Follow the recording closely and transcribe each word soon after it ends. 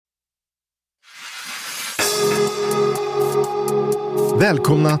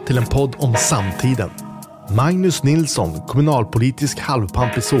Välkomna till en podd om samtiden. Magnus Nilsson, kommunalpolitisk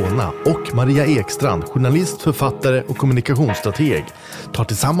halvpamp i Solna, och Maria Ekstrand, journalist, författare och kommunikationsstrateg, tar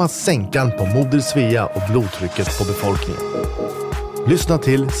tillsammans sänkan på Moder Svea och blodtrycket på befolkningen. Lyssna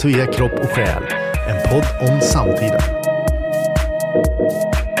till Svea kropp och själ, en podd om samtiden.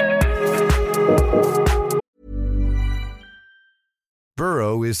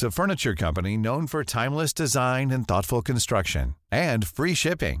 Burrow is a furniture company known for timeless design and thoughtful construction, and free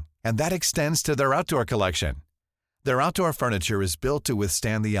shipping, and that extends to their outdoor collection. Their outdoor furniture is built to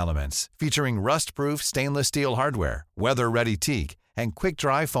withstand the elements, featuring rust-proof stainless steel hardware, weather-ready teak, and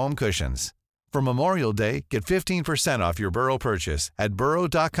quick-dry foam cushions. For Memorial Day, get 15% off your Burrow purchase at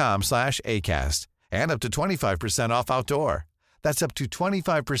burrow.com/acast, and up to 25% off outdoor. That's up to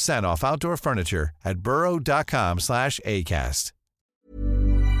 25% off outdoor furniture at burrow.com/acast.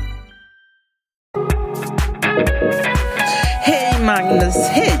 Hej Magnus,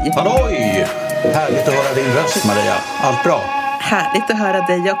 hej! Halloj! Härligt att höra din röst, Maria. Allt bra? Härligt att höra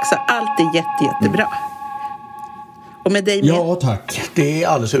dig också. Allt är jättebra. Och med dig med? Ja, tack. Det är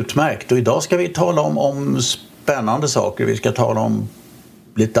alldeles utmärkt. Och idag ska vi tala om spännande saker. Vi ska tala om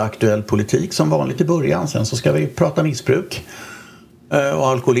lite aktuell politik som vanligt i början. Sen så ska vi prata missbruk och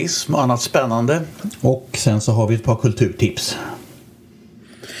alkoholism och annat spännande. Och sen så har vi ett par kulturtips.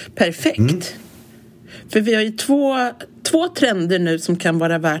 Perfekt. För vi har ju två trender nu som kan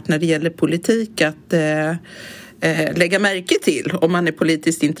vara värt när det gäller politik att lägga märke till om man är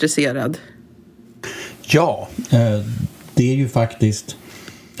politiskt intresserad. Ja, det är ju faktiskt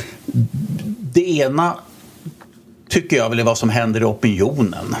det ena tycker jag väl är vad som händer i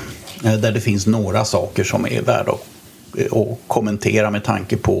opinionen, där det finns några saker som är värda att kommentera med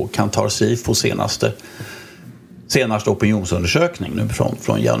tanke på Kantar Sifos senaste opinionsundersökning nu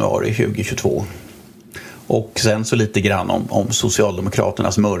från januari 2022. Och sen så lite grann om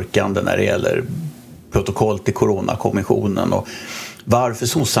Socialdemokraternas mörkande när det gäller protokoll till coronakommissionen och varför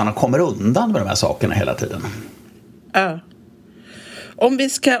sossarna kommer undan med de här sakerna hela tiden. Ja.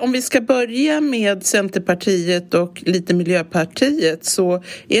 Om vi ska börja med Centerpartiet och lite Miljöpartiet så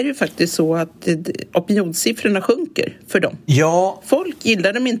är det ju faktiskt så att opinionssiffrorna sjunker för dem. Ja. Folk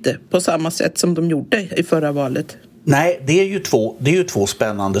gillar dem inte på samma sätt som de gjorde i förra valet. Nej, det är ju två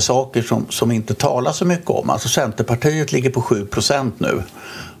spännande saker som inte talar så mycket om. Alltså Centerpartiet ligger på 7% nu.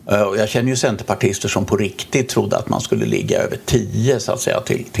 Och jag känner ju centerpartister som på riktigt trodde att man skulle ligga över 10 så att säga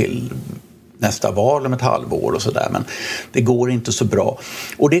till nästa val om ett halvår och sådär. Men det går inte så bra.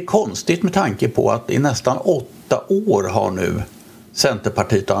 Och det är konstigt med tanke på att i nästan 8 år har nu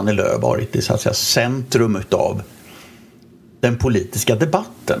Centerpartiet och Annie Lööf varit i så att säga centrum av den politiska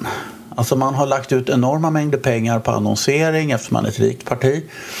debatten. Alltså man har lagt ut enorma mängder pengar på annonsering eftersom man är ett rikt parti.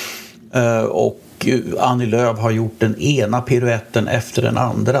 Och Annie Lööf har gjort den ena piruetten efter den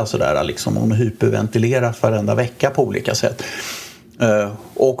andra. Sådär, liksom hon hyperventilerat varenda vecka på olika sätt.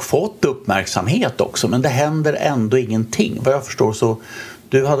 Och fått uppmärksamhet också. Men det händer ändå ingenting. Vad jag förstår så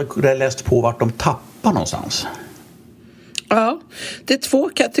du hade läst på vart de tappar någonstans. Ja, det är 2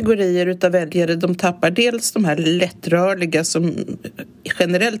 kategorier utav väljare de tappar. Dels de här lättrörliga som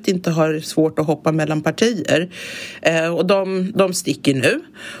generellt inte har svårt att hoppa mellan partier. Och de sticker nu.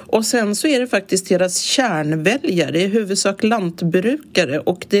 Och sen så är det faktiskt deras kärnväljare, i huvudsak lantbrukare.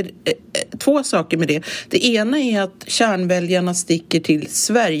 Och det är 2 saker med det. Det ena är att kärnväljarna sticker till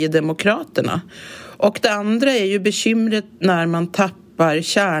Sverigedemokraterna. Och det andra är ju bekymret när man tappar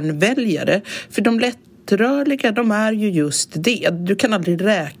kärnväljare. För de lättrörliga, de är ju just det. Du kan aldrig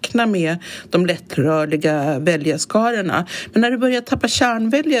räkna med de lättrörliga väljarskarorna. Men när du börjar tappa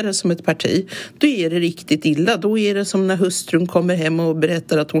kärnväljare som ett parti, då är det riktigt illa. Då är det som när hustrun kommer hem och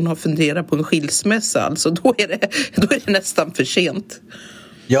berättar att hon har funderat på en skilsmässa. Alltså då är det nästan för sent.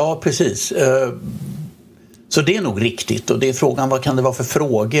 Ja, precis. Så det är nog riktigt. Och det är frågan, vad kan det vara för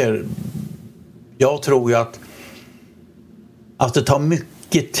frågor? Jag tror ju att det tar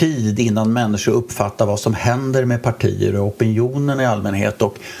mycket tid innan människor uppfattar vad som händer med partier och opinionen i allmänhet.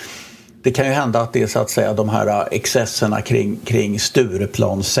 Och det kan ju hända att det är så att säga de här excesserna kring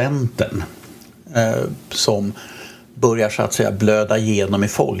Stureplanscentern som börjar så att säga blöda igenom i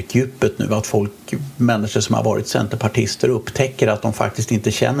folkdjupet nu. Att människor som har varit centerpartister upptäcker att de faktiskt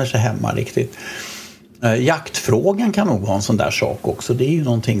inte känner sig hemma riktigt. Jaktfrågan kan nog vara en sån där sak också. Det är ju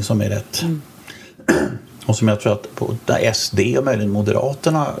någonting som är rätt... Och som jag tror att där SD och möjligen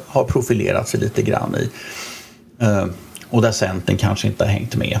Moderaterna har profilerat sig lite grann i. Och där Centern kanske inte har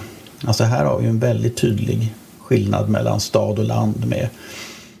hängt med. Alltså här har vi en väldigt tydlig skillnad mellan stad och land med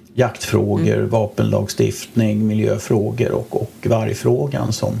jaktfrågor, vapenlagstiftning, miljöfrågor och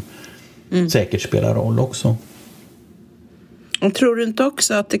vargfrågan som säkert spelar roll också. Tror du inte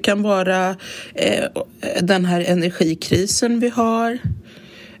också att det kan vara den här energikrisen vi har,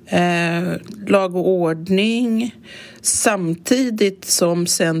 lag och ordning, samtidigt som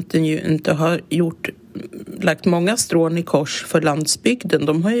Centern ju inte har lagt många strån i kors för landsbygden.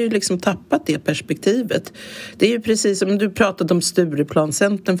 De har ju liksom tappat det perspektivet. Det är ju precis som du pratade om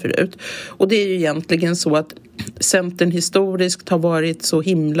Stureplan-Centern förut. Och det är ju egentligen så att Centern historiskt har varit så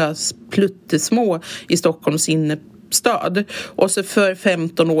himla pluttesmå i Stockholms innerstad. Och så för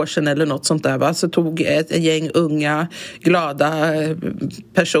 15 år sedan eller något sånt där, så tog ett gäng unga glada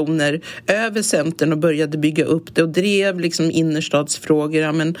personer över Centern och började bygga upp det och drev liksom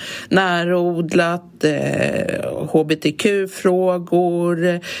innerstadsfrågor, men närodlat,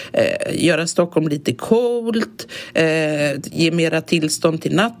 hbtq-frågor, göra Stockholm lite coolt, ge mera tillstånd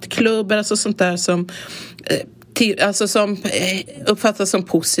till nattklubbar, alltså sånt där som uppfattas som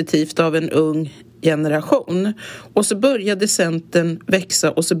positivt av en ung generation. Och så började Centern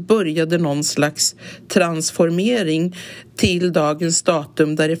växa och så började någon slags transformering till dagens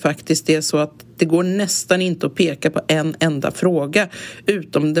datum, där det faktiskt är så att det går nästan inte att peka på en enda fråga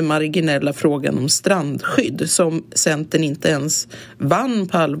utom den marginella frågan om strandskydd, som Centern inte ens vann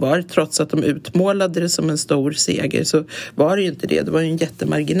på allvar, trots att de utmålade det som en stor seger. Så var det ju inte det. Det var ju en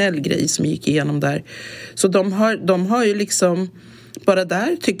jättemarginell grej som gick igenom där. Så de har ju liksom, bara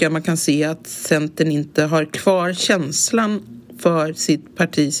där tycker jag man kan se att Centern inte har kvar känslan för sitt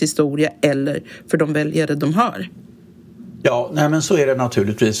partis historia eller för de väljare de har. Ja, nej, men så är det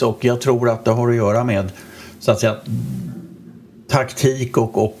naturligtvis, och jag tror att det har att göra med, så att säga, taktik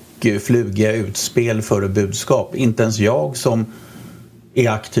och flugiga utspel före budskap. Inte ens jag som är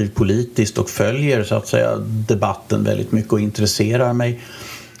aktiv politiskt och följer, så att säga, debatten väldigt mycket och intresserar mig,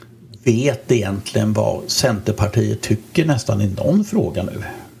 vet egentligen vad Centerpartiet tycker nästan i någon fråga nu.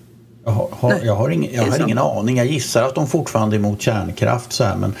 Jag har ingen aning. Jag gissar att de fortfarande är emot kärnkraft så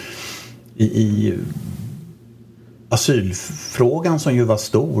här, men i asylfrågan, som ju var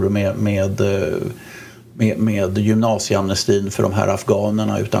stor med gymnasieamnestin för de här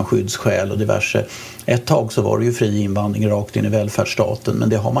afghanerna utan skyddsskäl och diverse. Ett tag så var det ju fri invandring rakt in i välfärdsstaten, men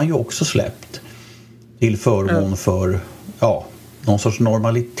det har man ju också släppt till förmån för någon sorts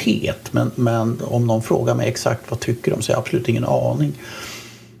normalitet. Men om någon frågar mig exakt vad tycker de, så har jag absolut ingen aning.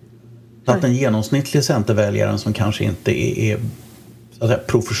 Så att den genomsnittliga centerväljaren som kanske inte är så att säga,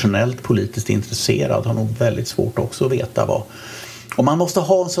 professionellt politiskt intresserad har nog väldigt svårt också att veta vad. Och man måste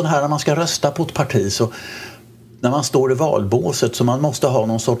ha en sån här, när man ska rösta på ett parti, så när man står i valbåset, så man måste ha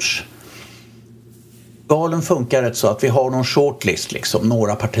någon sorts, valen funkar rätt så att vi har någon shortlist, liksom,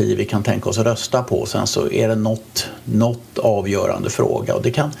 några partier vi kan tänka oss att rösta på, sen så är det något avgörande fråga, och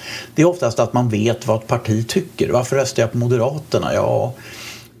det är oftast att man vet vad ett parti tycker. Varför röstar jag på Moderaterna? Ja,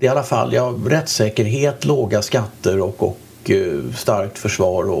 det är i alla fall rättssäkerhet, låga skatter och starkt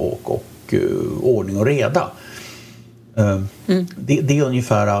försvar och ordning och reda. Det är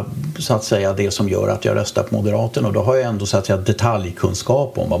ungefär, så att säga, det som gör att jag röstar på Moderaterna, och då har jag ändå, så att säga,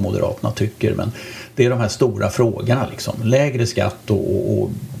 detaljkunskap om vad Moderaterna tycker, men det är de här stora frågorna, liksom, lägre skatt och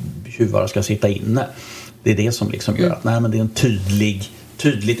tjuvar ska sitta inne. Det är det som liksom gör att men det är en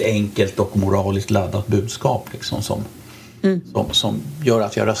tydligt enkelt och moraliskt laddat budskap, liksom, som gör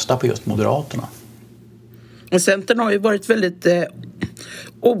att jag röstar på just Moderaterna. Och Centern har ju varit väldigt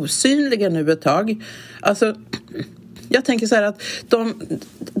osynliga nu ett tag. Alltså, jag tänker så här att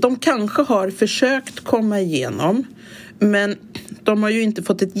de kanske har försökt komma igenom, men de har ju inte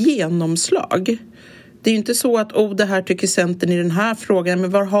fått ett genomslag. Det är ju inte så att det här tycker Centern i den här frågan,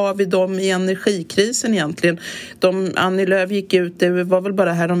 men var har vi dem i energikrisen egentligen? Annie Lööf gick ut, det var väl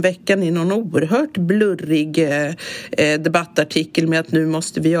bara här om veckan, i någon oerhört blurrig debattartikel med att nu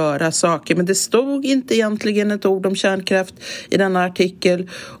måste vi göra saker, men det stod inte egentligen ett ord om kärnkraft i denna artikel,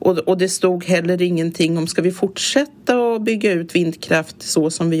 och det stod heller ingenting om, ska vi fortsätta att bygga ut vindkraft så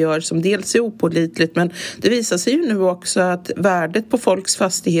som vi gör, som dels är opålitligt, men det visar sig ju nu också att värdet på folks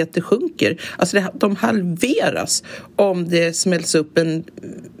fastigheter sjunker. Alltså de halveras om det smälls upp en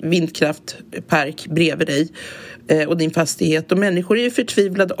vindkraftpark bredvid dig och din fastighet. Och människor är ju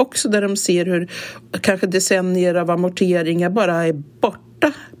förtvivlade också, där de ser hur kanske decennier av amorteringar bara är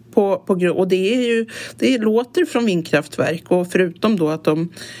borta på grund. Och det låter från vindkraftverk, och förutom då att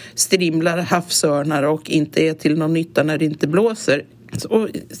de strimlar havsörnar och inte är till någon nytta när det inte blåser. Och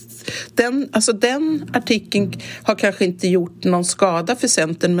den artikeln har kanske inte gjort någon skada för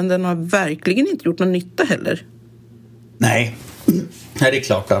Centern, men den har verkligen inte gjort någon nytta heller. Nej, det är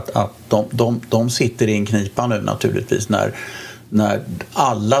klart att de sitter i en knipa nu naturligtvis, när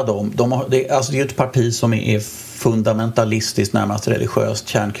alla det är ju ett parti som är fundamentalistiskt, närmast religiöst,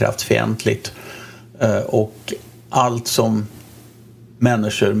 kärnkraftsfientligt, och allt som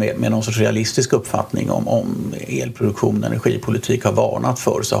människor med någon sorts realistisk uppfattning om elproduktion, energipolitik har varnat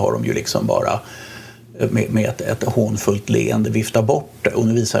för, så har de ju liksom bara med ett hånfullt leende vifta bort det. Och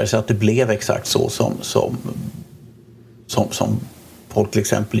nu visar det sig att det blev exakt så som folk, till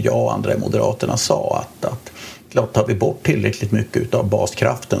exempel jag och andra i Moderaterna, sa, att klart tar vi bort tillräckligt mycket av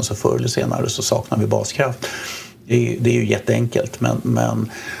baskraften så förr eller senare så saknar vi baskraft. Det är ju jätteenkelt,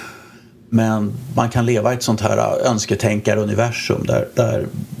 men man kan leva i ett sånt här önsketänkar-universum där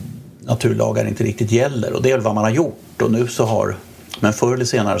naturlagar inte riktigt gäller, och det är väl vad man har gjort, och nu men förr eller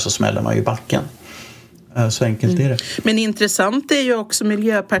senare så smäller man ju backen. Så enkelt är det. Men intressant är ju också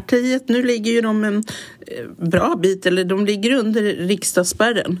Miljöpartiet. Nu ligger ju de en bra bit, eller de ligger under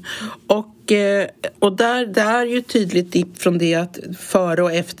riksdagsspärren. Och där är ju tydligt från det att före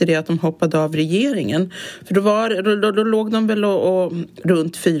och efter det att de hoppade av regeringen. För då låg de väl och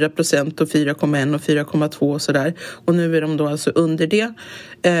runt 4% och 4,1 och 4,2 och sådär. Och nu är de då alltså under det.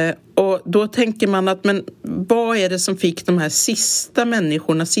 Och då tänker man att, men vad är det som fick de här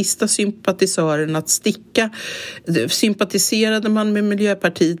sista sympatisörerna att sticka? Sympatiserade man med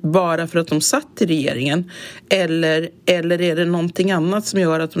Miljöpartiet bara för att de satt i regeringen? Eller är det någonting annat som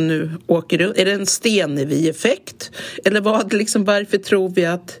gör att de nu åker ut? Är det en Stenevi-effekt? Eller varför tror vi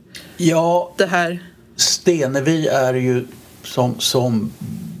att det här... Stenevi är ju som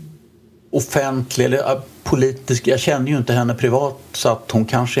offentlig eller politisk, jag känner ju inte henne privat, så att hon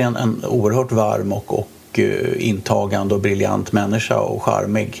kanske är en oerhört varm och intagande och briljant människa och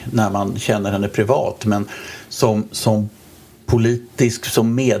charmig när man känner henne privat, men som politisk,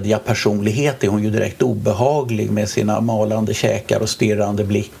 som mediapersonlighet är hon ju direkt obehaglig med sina malande käkar och stirrande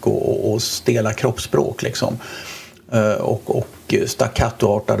blick och stela kroppsspråk liksom. Och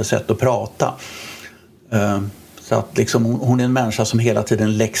staccatoartade sätt att prata. Så att liksom, hon är en människa som hela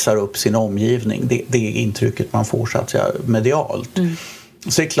tiden läxar upp sin omgivning. Det är intrycket man får, så att säga, medialt.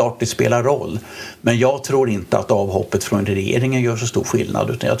 Så det är klart det spelar roll. Men jag tror inte att avhoppet från regeringen gör så stor skillnad,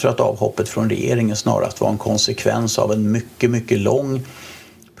 utan jag tror att avhoppet från regeringen snarast var en konsekvens av en mycket, mycket lång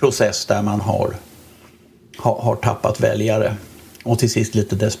process där man har tappat väljare. Och till sist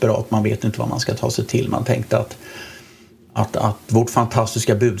lite desperat, man vet inte vad man ska ta sig till. Man tänkte att vårt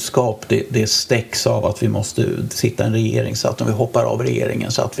fantastiska budskap det stäcks av att vi måste sitta i en regering, så att om vi hoppar av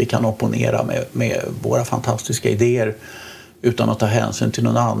regeringen så att vi kan opponera med våra fantastiska idéer utan att ta hänsyn till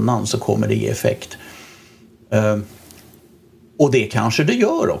någon annan, så kommer det ge effekt. Och det kanske det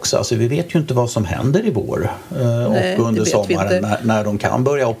gör också. Alltså, vi vet ju inte vad som händer i vår och under sommaren när de kan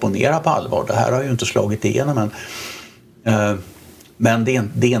börja opponera på allvar. Det här har ju inte slagit igenom men det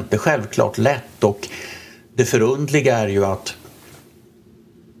är inte självklart lätt, och det förundliga är ju att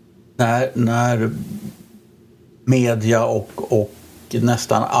när media och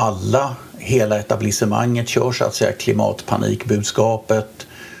nästan hela etablissemanget kör, så att säga, klimatpanikbudskapet.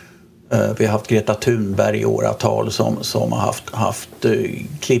 Vi har haft Greta Thunberg i åratal som har haft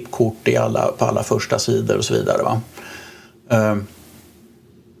klippkort på alla första sidor och så vidare. Va?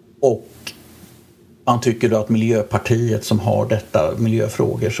 Och man tycker då att Miljöpartiet, som har detta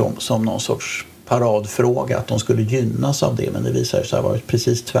miljöfrågor som någon sorts paradfråga, att de skulle gynnas av det, men det visar sig ha varit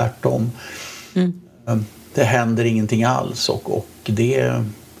precis tvärtom. Det händer ingenting alls, och det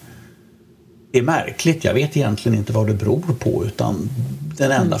är märkligt. Jag vet egentligen inte vad det beror på, utan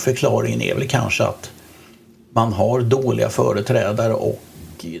den enda förklaringen är väl kanske att man har dåliga företrädare, och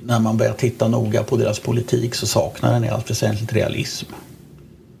när man börjar titta noga på deras politik så saknar den i allt väsentligt realism.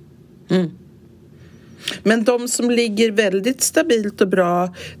 Men de som ligger väldigt stabilt och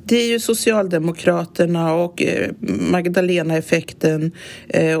bra, det är ju Socialdemokraterna och Magdalena-effekten,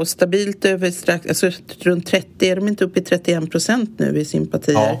 och stabilt över strax, runt 30, är de inte uppe i 31% nu i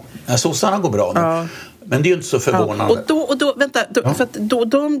sympatier? Ja, sossarna går bra nu. Ja. Men det är ju inte så förvånande. Ja, för att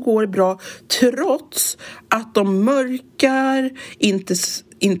de går bra trots att de mörkar,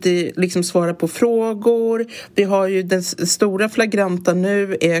 inte liksom svara på frågor. Vi har ju den stora flagranta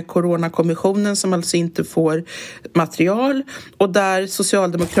nu är Coronakommissionen, som alltså inte får material, och där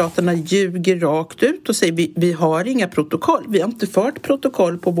Socialdemokraterna ljuger rakt ut och säger vi har inga protokoll. Vi har inte fört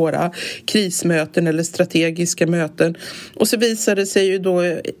protokoll på våra krismöten eller strategiska möten. Och så visar det sig ju då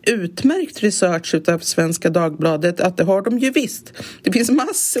utmärkt research utav Svenska Dagbladet att det har de ju visst. Det finns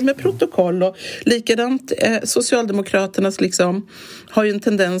massor med protokoll, och likadant Socialdemokraternas liksom har ju en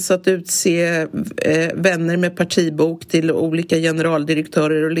tendens att utse vänner med partibok till olika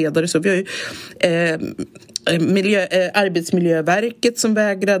generaldirektörer och ledare. Så vi har ju Arbetsmiljöverket som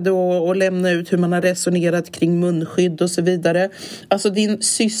vägrade att lämna ut hur man har resonerat kring munskydd och så vidare. Alltså det är en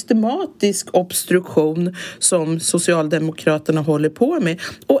systematisk obstruktion som Socialdemokraterna håller på med.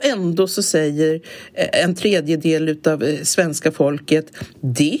 Och ändå så säger en tredjedel av svenska folket,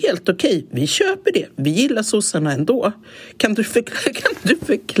 det är helt okej, vi köper det, vi gillar sossarna ändå. Kan du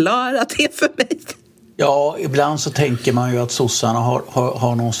förklara det för mig? Ja, ibland så tänker man ju att sossarna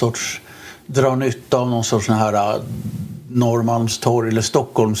har någon sorts, drar nytta av någon sorts sån här Norrmalmstorg eller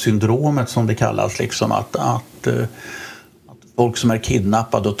Stockholmssyndromet som det kallas, liksom att folk som är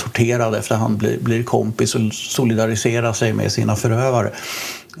kidnappade och torterade efter han blir kompis och solidariserar sig med sina förövare.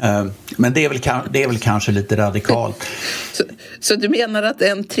 Men det är väl kanske lite radikalt. Så du menar att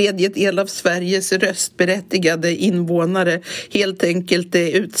en tredjedel av Sveriges röstberättigade invånare helt enkelt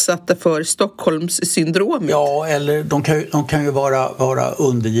är utsatta för Stockholmssyndromet? Ja, eller de kan ju vara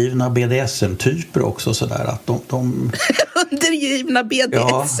undergivna BDSM-typer också, sådär att de... Undergivna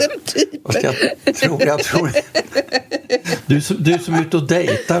BDSM-typer? Ja, jag tror... Du som är ute och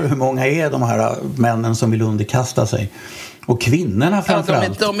dejtar, hur många är de här männen som vill underkasta sig? Och kvinnorna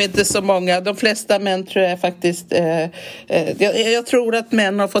framförallt. De är inte så många. De flesta män tror jag faktiskt... jag tror att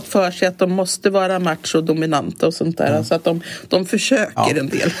män har fått för sig att de måste vara macho-dominanta och sånt där. Mm. Alltså att de försöker en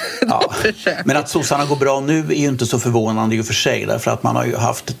del. Försöker. Men att sossarna går bra nu är ju inte så förvånande i och för sig. Därför att man har ju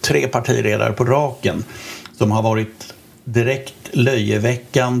haft 3 partiledare på raken som har varit direkt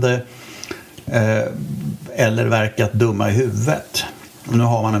löjeväckande eller verkat dumma i huvudet. Och nu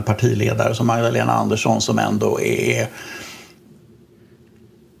har man en partiledare som Magdalena Andersson som ändå är...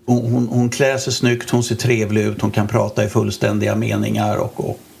 Hon klär sig snyggt, hon ser trevlig ut, hon kan prata i fullständiga meningar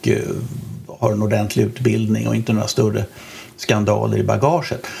och har en ordentlig utbildning och inte några större skandaler i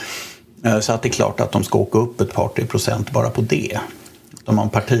bagaget. Så att det är klart att de ska åka upp ett par 3% bara på det. De har en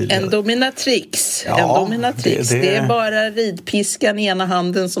partiledare. En dominatrix. Det är bara ridpiskan i ena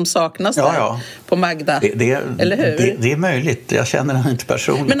handen som saknas där på Magda. Eller hur? Det är möjligt. Jag känner henne inte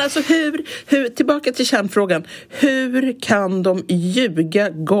personligen. Men alltså hur, tillbaka till kärnfrågan. Hur kan de ljuga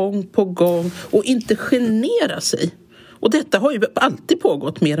gång på gång och inte genera sig? Och detta har ju alltid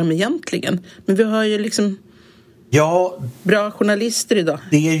pågått mer än egentligen. Men vi har ju liksom bra journalister idag.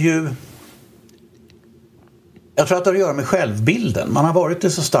 Det är ju... Jag tror att det har att göra med självbilden. Man har varit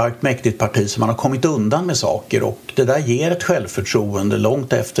ett så starkt mäktigt parti som man har kommit undan med saker och det där ger ett självförtroende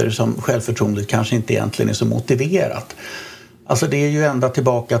långt efter som självförtroendet kanske inte egentligen är så motiverat. Alltså det är ju ända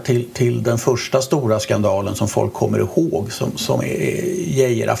tillbaka till den första stora skandalen som folk kommer ihåg som är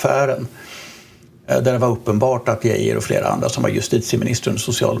Geijer-affären. Där det var uppenbart att Geijer och flera andra som var justitieministern och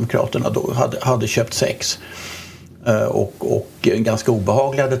Socialdemokraterna då hade köpt sex och ganska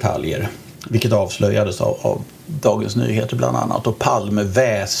obehagliga detaljer. Vilket avslöjades av Dagens Nyheter bland annat. Och Palme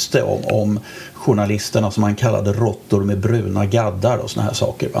väste om journalisterna som han kallade råttor med bruna gaddar och såna här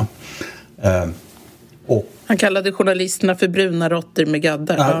saker. Va? Han kallade journalisterna för bruna råttor med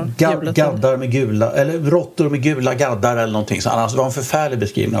gaddar. Gaddar med gula, eller råttor med gula gaddar eller någonting. Så alltså, det var en förfärlig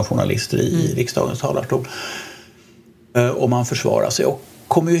beskrivning av journalister i riksdagens talarstol. Och man försvarar sig och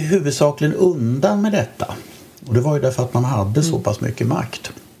kommer ju huvudsakligen undan med detta. Och det var ju därför att man hade så pass mycket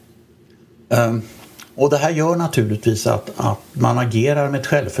makt. Och det här gör naturligtvis att man agerar med ett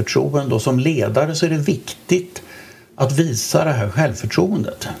självförtroende och som ledare så är det viktigt att visa det här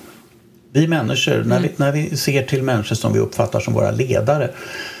självförtroendet. Vi människor, när vi ser till människor som vi uppfattar som våra ledare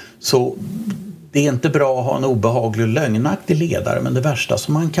så det är inte bra att ha en obehaglig och lögnaktig ledare, men det värsta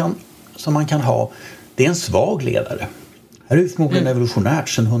som man kan ha det är en svag ledare. Här är ju förmodligen evolutionärt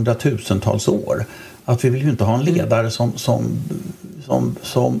sedan hundratusentals år att vi vill ju inte ha en ledare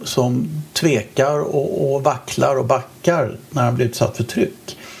som tvekar och vacklar och backar när han blir utsatt för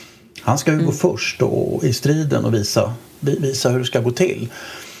tryck. Han ska ju gå först och i striden och visa hur det ska gå till.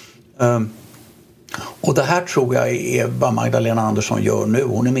 Och det här tror jag är vad Magdalena Andersson gör nu.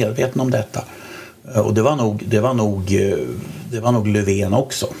 Hon är medveten om detta. Och det var nog Löfven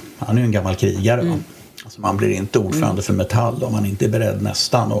också. Han är ju en gammal krigare. Alltså man blir inte ordförande för Metall om man inte är beredd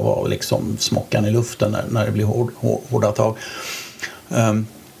nästan att vara liksom smockan i luften när det blir hårda tag.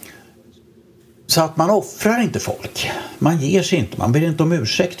 Så att man offrar inte folk. Man ger sig inte. Man ber inte om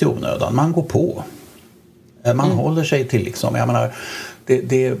ursäkt i onödan. Man går på. Man håller sig till liksom. Jag menar,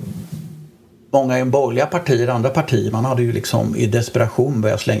 det många i borgerliga partier, andra partier, man hade ju liksom i desperation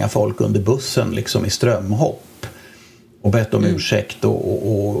börjat slänga folk under bussen liksom i strömhopp. Och bett om ursäkt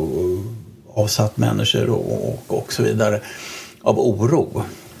och avsatt människor och så vidare av oro.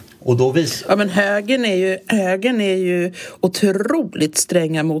 Och då Ja, men högern är ju otroligt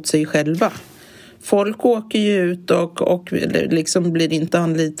stränga mot sig själva. Folk åker ju ut och liksom blir inte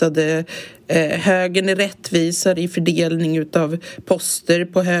anlitade högern är rättvisare i fördelning utav poster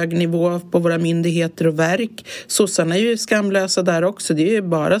på hög nivå på våra myndigheter och verk. Sossarna är ju skamlösa där också. Det är ju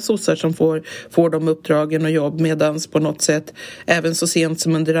bara sossar som får de uppdragen och jobb, medans på något sätt även så sent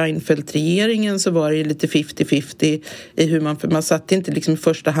som under Reinfeldt-regeringen så var det ju lite 50-50 i hur man satte inte liksom i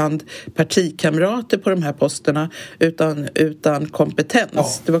första hand partikamrater på de här posterna utan kompetens. Ja.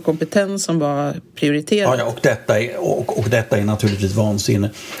 Det var kompetens som var prioriterat. Ja, och detta är naturligtvis vansinne.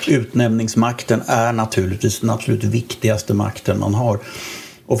 Utnämningsmakten är naturligtvis den absolut viktigaste makten man har.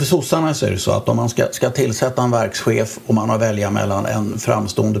 Och för sossarna så är det så att om man ska tillsätta en verkschef och man har att välja mellan en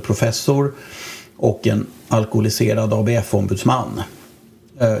framstående professor och en alkoholiserad ABF-ombudsman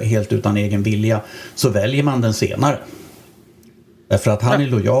helt utan egen vilja, så väljer man den senare. Därför att han är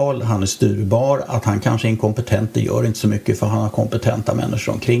lojal, han är styrbar, att han kanske är inkompetent, det gör inte så mycket för han har kompetenta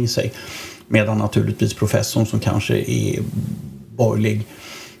människor omkring sig. Medan naturligtvis professorn som kanske är borgerlig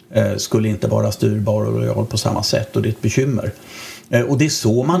skulle inte vara styrbar och lojal på samma sätt, och det är ett bekymmer. Och det är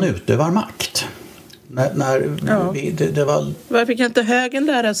så man utövar makt. Varför kan inte högern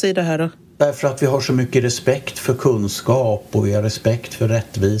lära sig det här då? Därför att vi har så mycket respekt för kunskap och vi har respekt för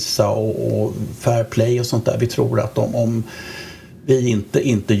rättvisa och fair play och sånt där. Vi tror att om vi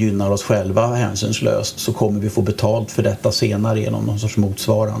inte gynnar oss själva hänsynslöst så kommer vi få betalt för detta senare genom någon sorts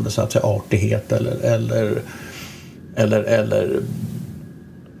motsvarande så att säga artighet eller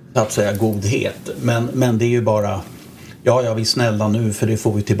så att säga godhet. Men det är ju bara ja vi är snälla nu för det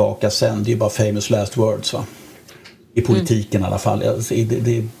får vi tillbaka sen. Det är ju bara famous last words, va? I politiken i alla fall.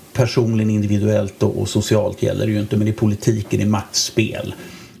 Det är personligen, individuellt och socialt gäller det ju inte, men i politiken, i maktspel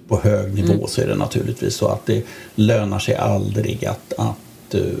på hög nivå så är det naturligtvis så att det lönar sig aldrig att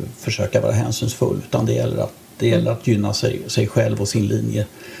försöka vara hänsynsfull, utan det gäller att gynna sig själv och sin linje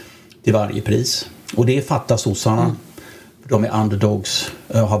till varje pris. Och det fattar sossarna. De är underdogs,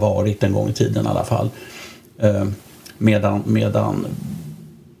 har varit en gång i tiden i alla fall. Medan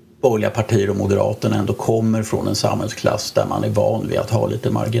borgerliga partier och Moderaterna ändå kommer från en samhällsklass där man är van vid att ha lite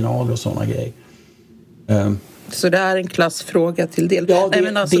marginaler och sådana grejer. Så det är en klassfråga till del. Ja,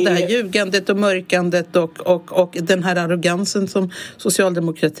 det här ljugandet och mörkandet och den här arrogansen som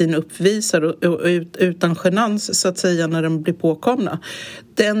socialdemokratin uppvisar och utan genans så att säga när de blir påkomna.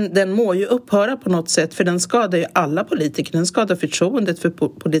 Den må ju upphöra på något sätt, för den skadar ju alla politiker. Den skadar förtroendet för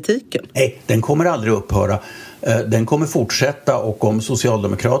politiken. Nej, den kommer aldrig upphöra. Den kommer fortsätta, och om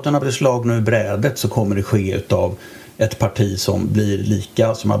Socialdemokraterna blir slagna ur brädet så kommer det ske utav ett parti som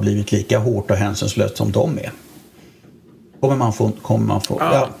har blivit lika hårt och hänsynslöst som de är. Kommer man få.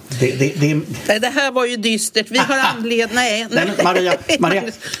 Ja. Det här var ju dystert. Vi har anledning. Nej. Maria,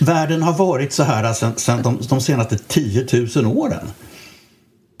 världen har varit så här sedan de senaste 10 000 åren.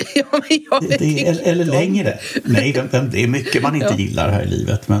 Ja, men jag vet eller längre. Nej, det är mycket man inte gillar här i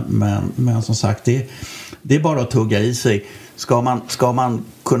livet. Men som sagt, det är bara att tugga i sig. Ska man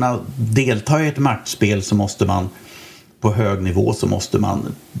kunna delta i ett maktspel så måste man på hög nivå så måste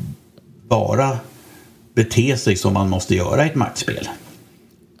man bara bete sig som man måste göra i ett maktspel.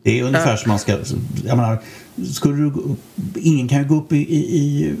 Det är ungefär som man ska... Jag menar, ingen kan ju gå upp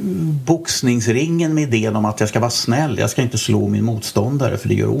i boxningsringen med idén om att jag ska vara snäll. Jag ska inte slå min motståndare för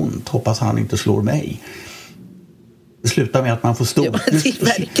det gör ont. Hoppas han inte slår mig. Det slutar med att man får stå. Ja, det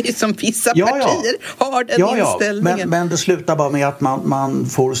verkar ju som vissa partier har den inställningen. Men det slutar bara med att man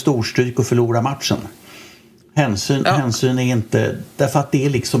får storstryk och förlorar matchen. Hänsyn är inte, därför att det är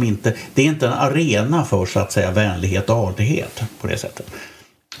liksom inte, det är inte en arena för så att säga vänlighet och artighet på det sättet.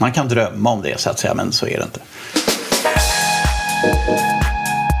 Man kan drömma om det så att säga, men så är det inte.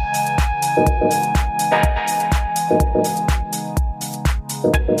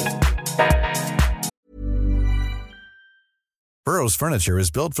 Burrow's furniture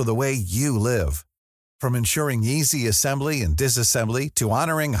is built for the way you live. From ensuring easy assembly and disassembly to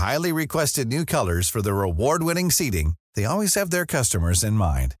honoring highly requested new colors for their award-winning seating, they always have their customers in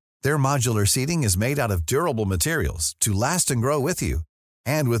mind. Their modular seating is made out of durable materials to last and grow with you.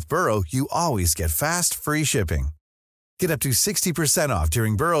 And with Burrow, you always get fast, free shipping. Get up to 60% off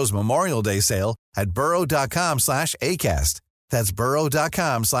during Burrow's Memorial Day sale at burrow.com/ACAST. That's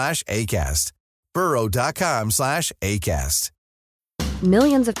burrow.com/ACAST. burrow.com/ACAST.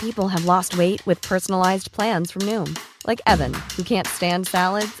 Millions of people have lost weight with personalized plans from Noom. Like Evan, who can't stand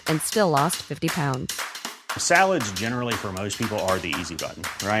salads and still lost 50 pounds. Salads generally for most people are the easy button,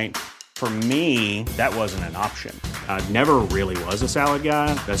 right? For me, that wasn't an option. I never really was a salad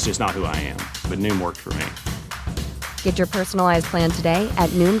guy. That's just not who I am. But Noom worked for me. Get your personalized plan today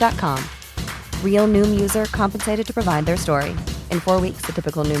at Noom.com. Real Noom user compensated to provide their story. In 4 weeks, the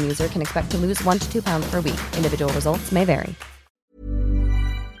typical Noom user can expect to lose 1 to 2 pounds per week. Individual results may vary.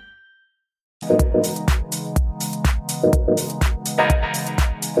 Nu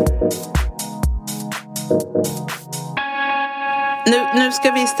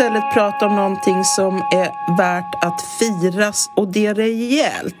ska vi istället prata om någonting som är värt att firas, och det är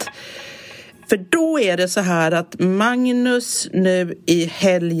rejält. För då är det så här att Magnus nu i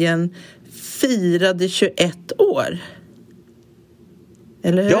helgen firade 21 år.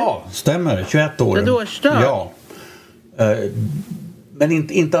 Eller hur? Ja, stämmer. 21 år. Årsdag. Ja.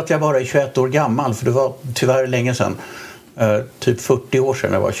 Men inte att jag bara är 21 år gammal, för det var tyvärr länge sedan. Typ 40 år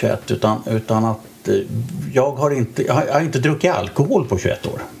sedan jag var 21. Utan att jag har inte druckit alkohol på 21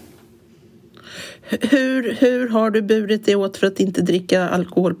 år. Hur har du burit det åt för att inte dricka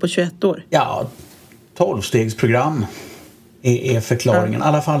alkohol på 21 år? Ja, 12-stegsprogram är förklaringen. I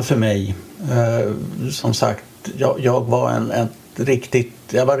alla fall för mig. Som sagt, jag var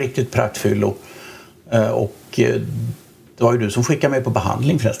jag var riktigt praktfyllo. Och det var ju du som skickade mig på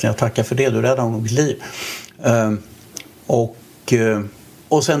behandling förresten. Jag tackar för det, du räddade nog mitt liv.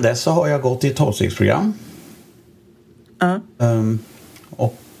 Och sen dess så har jag gått i ett 12-stegsprogram.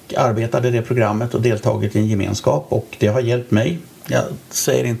 Och arbetade i det programmet och deltagit i en gemenskap, och det har hjälpt mig. Jag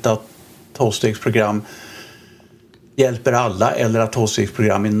säger inte att 12-stegsprogram hjälper alla eller att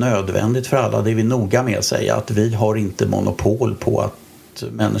 12-stegsprogram är nödvändigt för alla. Det är vi noga med att säga, att vi har inte monopol på att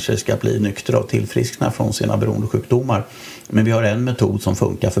människor ska bli nyktra och tillfriskna från sina beroendesjukdomar. Men vi har en metod som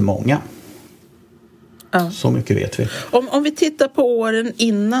funkar för många. Ja. Så mycket vet vi. Om vi tittar på åren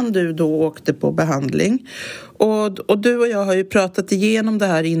innan du då åkte på behandling, och du och jag har ju pratat igenom det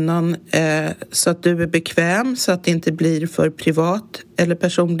här innan, så att du är bekväm, så att det inte blir för privat eller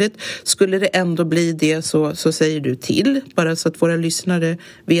personligt. Skulle det ändå bli det, så säger du till, bara så att våra lyssnare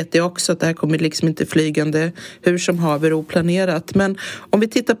vet det också, att det här kommer liksom inte flygande hur som haver oplanerat. Men om vi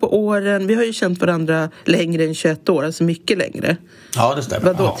tittar på åren, vi har ju känt varandra längre än 21 år, alltså mycket längre. Ja, det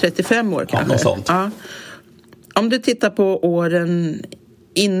stämmer. Vadå, 35 år kanske? Ja, något sånt. Ja. Om du tittar på åren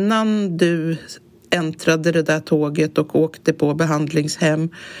innan du äntrade det där tåget och åkte på behandlingshem,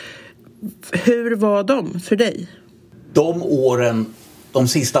 hur var de för dig? De åren, de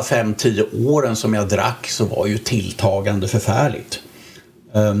sista 5-10 åren som jag drack, så var ju tilltagande förfärligt.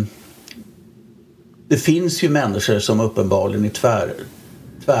 Det finns ju människor som uppenbarligen är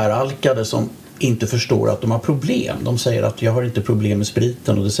tväralkade, som inte förstår att de har problem. De säger att jag har inte problem med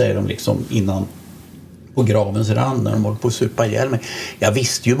spriten, och det säger de liksom innan på gravens rand när de håller på att supa ihjäl mig. Jag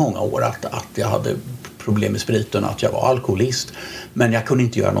visste ju många år att jag hade problem med spriten, att jag var alkoholist, men jag kunde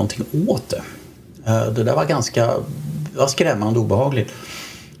inte göra någonting åt det. Det där var skrämmande obehagligt.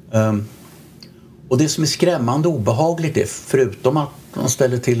 Och det som är skrämmande obehagligt är, förutom att man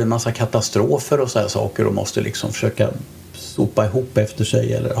ställer till en massa katastrofer och så här saker och måste liksom försöka sopa ihop efter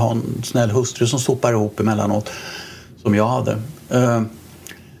sig, eller ha en snäll hustru som sopar ihop emellanåt, som jag hade,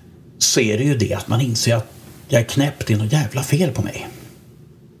 så är det ju det att man inser att jag är knäppt, det är något jävla fel på mig.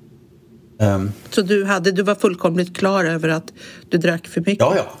 Så du var fullkomligt klar över att du drack för mycket?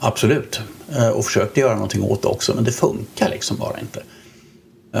 Ja, absolut. Och försökte göra någonting åt det också, men det funkar liksom bara inte.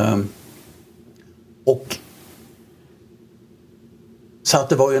 Och så att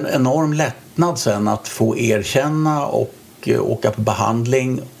det var ju en enorm lättnad sen att få erkänna och åka på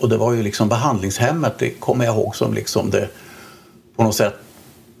behandling. Och det var ju liksom behandlingshemmet, det kommer jag ihåg som liksom det på något sätt.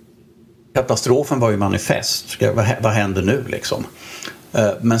 Katastrofen var ju manifest. Vad händer nu liksom?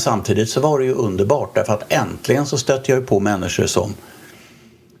 Men samtidigt så var det ju underbart, därför att äntligen så stötte jag ju på människor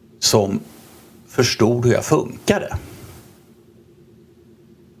som förstod hur jag funkade.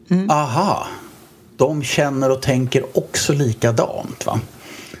 Aha, de känner och tänker också likadant, va?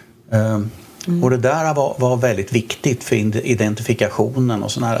 Och det där var väldigt viktigt för identifikationen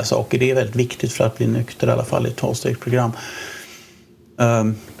och såna här saker. Det är väldigt viktigt för att bli nykter, i alla fall i ett 12-stegsprogram.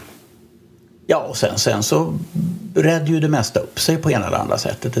 Ja, och sen så redde ju det mesta upp sig på ena eller andra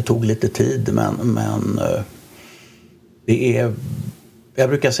sättet. Det tog lite tid, men det är... Jag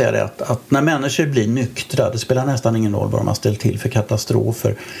brukar säga det att när människor blir nyktra, det spelar nästan ingen roll vad de har ställt till för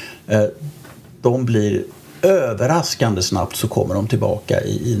katastrofer. De blir överraskande snabbt, så kommer de tillbaka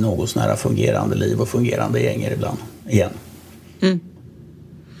i något sån här fungerande liv och fungerande gänger ibland igen.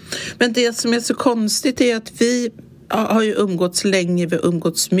 Men det som är så konstigt är att vi har ju umgåtts länge, vi har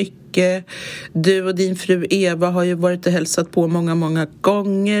umgåtts mycket. Du och din fru Eva har ju varit och hälsat på många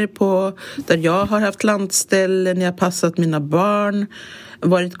gånger på där jag har haft landställen, jag har passat mina barn,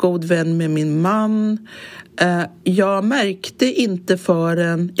 varit god vän med min man. Jag märkte inte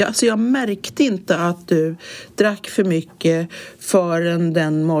jag märkte inte att du drack för mycket förrän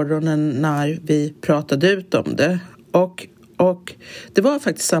den morgonen när vi pratade ut om det. Och det var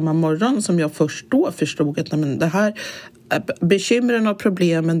faktiskt samma morgon som jag först då förstod att bekymren och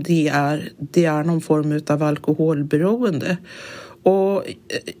problemen det är någon form av alkoholberoende.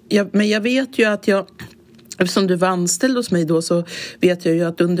 Men jag vet ju att eftersom du var anställd hos mig då, så vet jag ju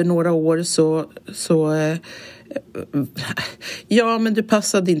att under några år ja, men du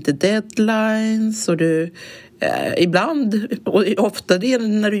passade inte deadlines och du ibland, och ofta det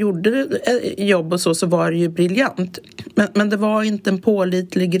när du gjorde jobb och så var det ju briljant. Men det var inte en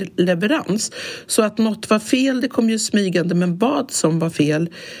pålitlig leverans. Så att något var fel, det kom ju smygande, men vad som var fel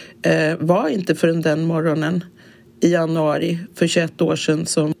var inte förrän den morgonen i januari för 21 år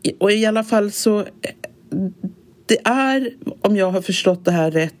sedan. Och i alla fall så det är, om jag har förstått det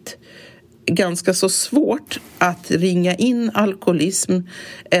här rätt, ganska så svårt att ringa in alkoholism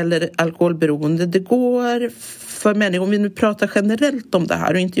eller alkoholberoende. Det går för människor, om vi nu pratar generellt om det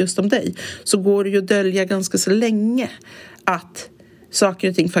här och inte just om dig, så går det ju att dölja ganska så länge att saker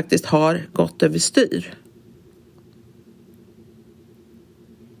och ting faktiskt har gått överstyr.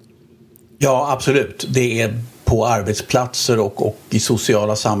 Ja, absolut. Det är på arbetsplatser och i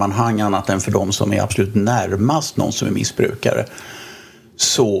sociala sammanhang, annat än för de som är absolut närmast någon som är missbrukare,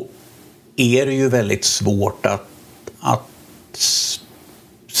 så är det ju väldigt svårt att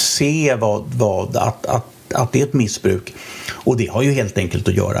se att det är ett missbruk. Och det har ju helt enkelt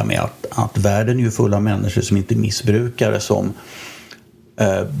att göra med att världen är ju full av människor som inte är missbrukare, som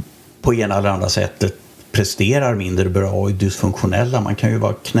på ena eller andra sättet presterar mindre bra och är dysfunktionella. Man kan ju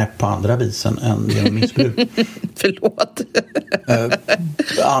vara knäpp på andra vis än genom missbruk. Förlåt.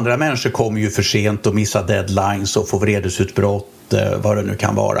 Andra människor kommer ju för sent och missar deadlines och får vredesutbrott, vad det nu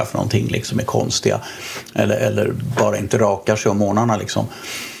kan vara för någonting, liksom är konstiga. Eller bara inte rakar sig om morgnarna liksom.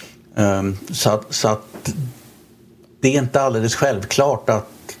 Så att det är inte alldeles självklart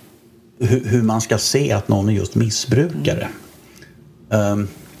hur man ska se att någon är just missbrukare.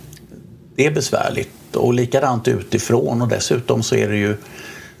 Det är besvärligt. Och likadant utifrån, och dessutom så är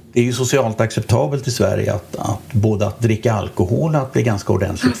det är ju socialt acceptabelt i Sverige att både att dricka alkohol och att bli ganska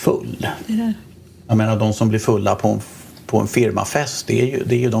ordentligt full. Jag menar, de som blir fulla på en firmafest, det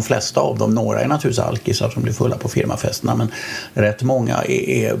är ju de flesta av dem. Några är naturligtvis alkisar som blir fulla på firmafesterna, men rätt många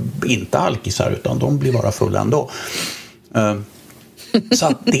är inte alkisar, utan de blir bara fulla ändå. Så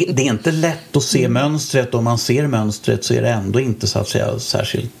att det är inte lätt att se mönstret. Om man ser mönstret så är det ändå inte, så att säga,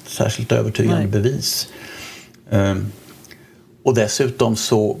 särskilt övertygande bevis. Och dessutom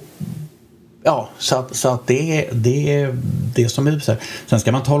så att det är det som är så här. Sen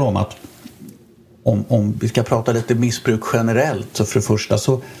ska man tala om att om vi ska prata lite missbruk generellt, så för det första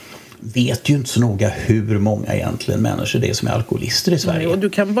så vet ju inte så noga hur många egentligen människor det är som är alkoholister i Sverige. Nej, och du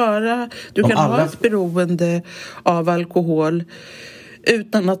kan ha ett beroende av alkohol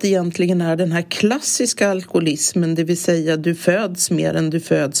utan att det egentligen är den här klassiska alkoholismen, det vill säga du föds med den, du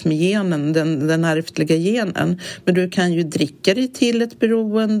föds med genen, den ärftliga genen. Men du kan ju dricka dig till ett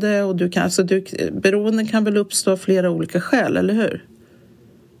beroende, och beroenden kan väl uppstå av flera olika skäl, eller hur?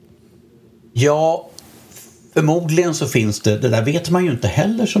 Ja, förmodligen så finns det där vet man ju inte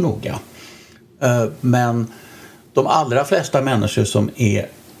heller så noga. Men de allra flesta människor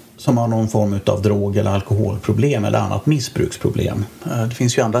som har någon form av drog- eller alkoholproblem eller annat missbruksproblem, det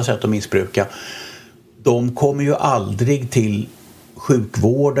finns ju andra sätt att missbruka, de kommer ju aldrig till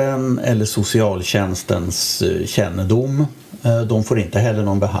sjukvården eller socialtjänstens kännedom. De får inte heller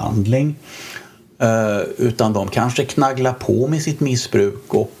någon behandling, utan de kanske knagglar på med sitt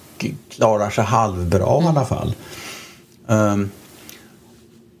missbruk och klarar sig halvbra i alla fall.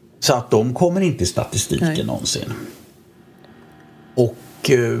 Så att de kommer inte i statistiken någonsin. Och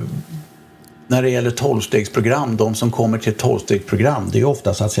när det gäller 12-stegsprogram, de som kommer till 12-stegsprogram, det är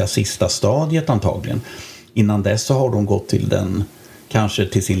ofta, så att säga, sista stadiet antagligen. Innan dess så har de gått kanske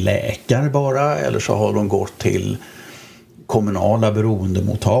till sin läkare bara, eller så har de gått till kommunala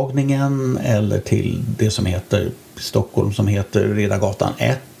beroendemottagningen, eller till det som heter Stockholm, som heter Riddargatan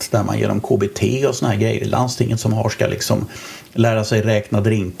 1, där man genom KBT och såna här grejer, landstinget som ska liksom lära sig räkna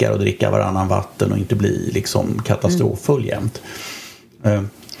drinkar och dricka varannan vatten och inte bli liksom katastroffull jämt.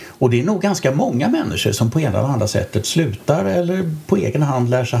 Och det är nog ganska många människor som på ena eller andra sättet slutar eller på egen hand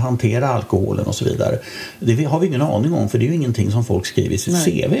lär sig hantera alkoholen och så vidare. Det har vi ingen aning om, för det är ju ingenting som folk skriver i sitt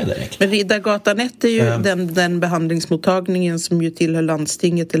CV direkt. Men Riddargatan 1 är ju den behandlingsmottagningen som ju tillhör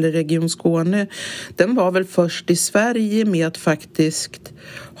landstinget eller Region Skåne. Den var väl först i Sverige med att faktiskt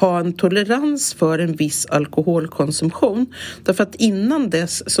ha en tolerans för en viss alkoholkonsumtion. Därför att innan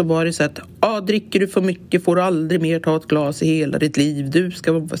dess så var det så att dricker du för mycket får du aldrig mer ta ett glas i hela ditt liv. Du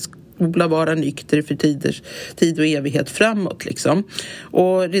ska vara nykter för tid och evighet framåt liksom.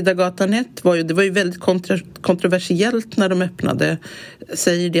 Och Riddargatan 1 var ju väldigt kontroversiellt när de öppnade,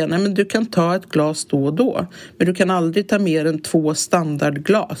 säger det, nej men du kan ta ett glas då och då, men du kan aldrig ta mer än 2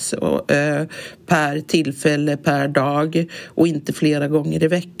 standardglas per tillfälle, per dag, och inte flera gånger i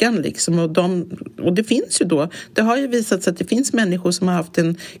veckan liksom. Och det finns ju då, det har ju visat sig att det finns människor som har haft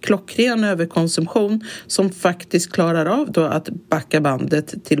en klockren överkonsumtion som faktiskt klarar av då att backa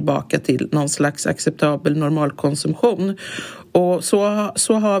bandet tillbaka till någon slags acceptabel normalkonsumtion. Och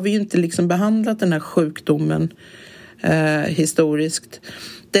så har vi ju inte liksom behandlat den här sjukdomen historiskt.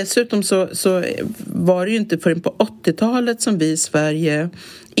 Dessutom så var det ju inte förrän på 80-talet som vi i Sverige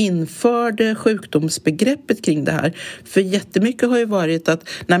införde sjukdomsbegreppet kring det här. För jättemycket har ju varit att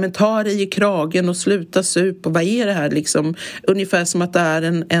nej men ta dig i kragen och sluta sup, och vad är det här liksom? Ungefär som att det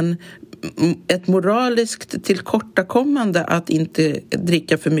är ett moraliskt tillkortakommande att inte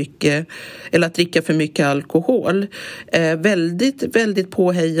dricka för mycket, eller att dricka för mycket alkohol. Väldigt, väldigt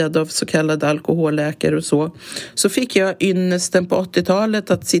påhejad av så kallade alkoholläkare och så fick jag ynnesten på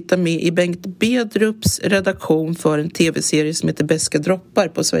 80-talet att sitta med i Bengt Bedrups redaktion för en tv-serie som heter Beska droppar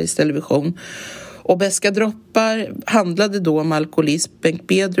på Sveriges Television. Och Beska droppar handlade då om alkoholism. Bengt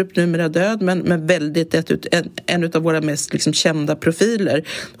Bedrup, numera död, men väldigt en av våra mest liksom kända profiler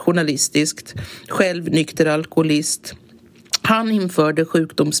journalistiskt. Själv nykter alkoholist. Han införde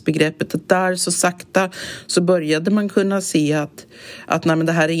sjukdomsbegreppet, att där så sakta så började man kunna se att nej, men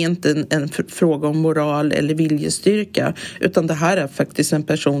det här är inte en fråga om moral eller viljestyrka, utan det här är faktiskt en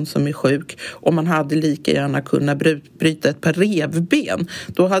person som är sjuk, och man hade lika gärna kunnat bryta ett par revben.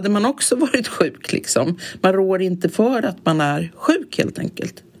 Då hade man också varit sjuk liksom. Man rår inte för att man är sjuk helt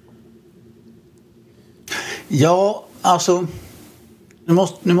enkelt. Ja, alltså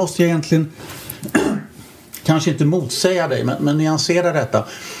nu måste jag egentligen kanske inte motsäga dig, men nyansera detta.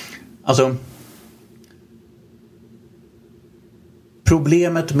 Alltså,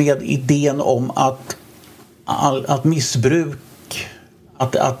 problemet med idén om att missbruk,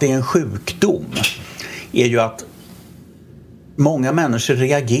 att det är en sjukdom, är ju att många människor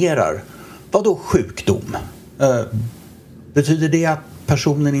reagerar. Vadå sjukdom? Betyder det att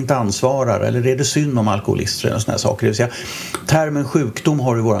personen inte ansvarar, eller är det synd om alkoholister och såna här saker? Det vill säga, termen sjukdom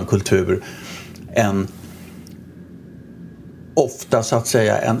har i våran kultur ofta så att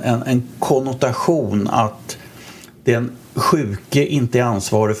säga en konnotation att den sjuke inte är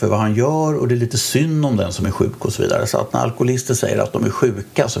ansvarig för vad han gör, och det är lite synd om den som är sjuk och så vidare. Så att när alkoholister säger att de är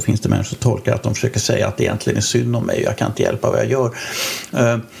sjuka, så finns det människor som tolkar att de försöker säga att det egentligen är synd om mig, jag kan inte hjälpa vad jag gör.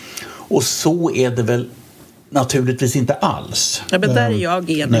 Och så är det väl naturligtvis inte alls. Ja, men där är jag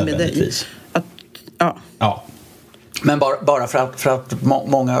enig med dig. Ja. Men bara för att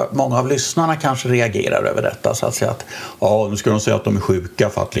många av lyssnarna kanske reagerar över detta, så att säga att nu ska de säga att de är sjuka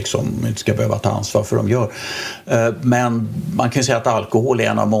för att liksom inte ska behöva ta ansvar för vad de gör. Men man kan ju säga att alkohol är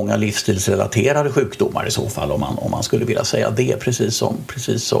en av många livsstilsrelaterade sjukdomar i så fall, om man skulle vilja säga det,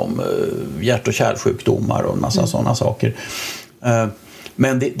 precis som hjärt- och kärlsjukdomar och en massa sådana saker.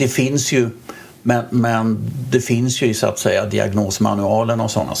 Men det finns ju Men det finns ju i så att säga diagnosmanualen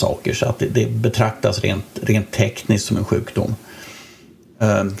och sådana saker, så att det betraktas rent tekniskt som en sjukdom.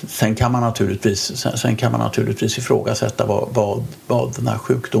 Sen kan man naturligtvis ifrågasätta vad den här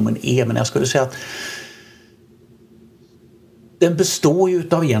sjukdomen är, men jag skulle säga att den består ju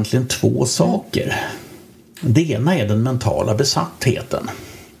av egentligen 2 saker. Det ena är den mentala besattheten.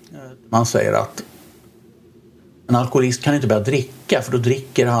 Man säger att en alkoholist kan inte börja dricka, för då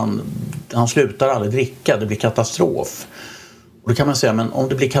dricker han slutar aldrig dricka, det blir katastrof. Och då kan man säga, men om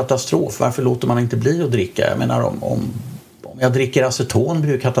det blir katastrof, varför låter man inte bli att dricka? Jag menar, om jag dricker aceton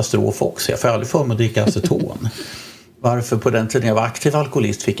blir det katastrof också. Jag får aldrig för mig att dricka aceton. Varför på den tiden jag var aktiv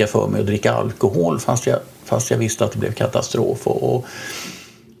alkoholist fick jag för mig att dricka alkohol fast jag visste att det blev katastrof? Och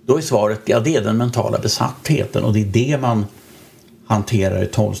då är svaret, ja, det är den mentala besattheten, och det är det man hanterar i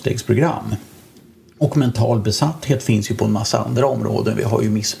 12-stegsprogram. Och mental besatthet finns ju på en massa andra områden. Vi har ju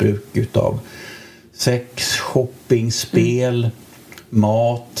missbruk utav sex, shopping, spel,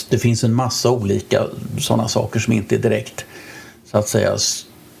 mat. Det finns en massa olika sådana saker som inte är direkt, så att säga,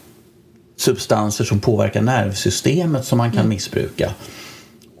 substanser som påverkar nervsystemet som man kan missbruka.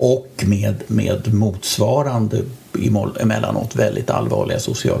 Och med motsvarande emellanåt väldigt allvarliga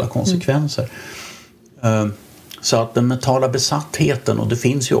sociala konsekvenser. Så att den mentala besattheten, och det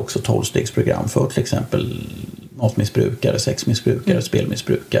finns ju också 12-stegsprogram för till exempel matmissbrukare, sexmissbrukare,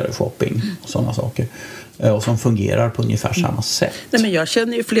 spelmissbrukare, shopping och sådana saker. och som fungerar på ungefär samma sätt. Nej, men jag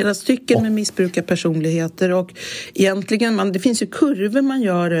känner ju flera stycken med missbrukarpersonligheter och egentligen det finns ju kurvor man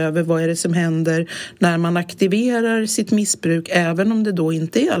gör över vad är det som händer när man aktiverar sitt missbruk, även om det då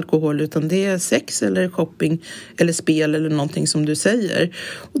inte är alkohol utan det är sex eller shopping eller spel eller någonting som du säger.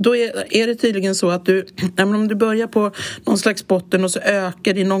 Och då är det tydligen så att om du börjar på någon slags botten och så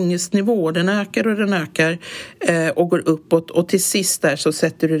ökar din ångestnivå, den ökar och går uppåt och till sist där så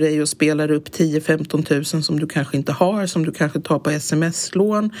sätter du dig och spelar upp 10-15 000 som du kanske inte har, som du kanske tar på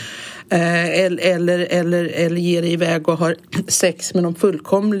sms-lån eller ger dig iväg och har sex med någon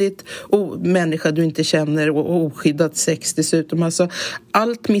fullkomligt människa du inte känner och oskyddat sex dessutom. Alltså,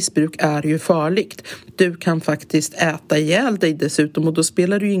 allt missbruk är ju farligt. Du kan faktiskt äta ihjäl dig dessutom och då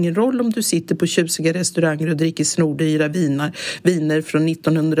spelar det ju ingen roll om du sitter på tjusiga restauranger och dricker snordyra viner från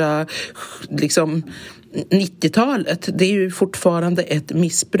 90-talet. Det är ju fortfarande ett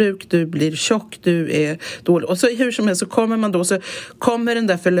missbruk. Du blir tjock, du är dålig. Och så hur som helst så kommer den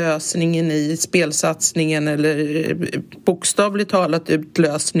där förlösningen i spelsatsningen eller bokstavligt talat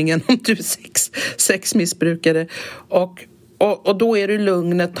utlösningen om du är sexmissbrukare och då är du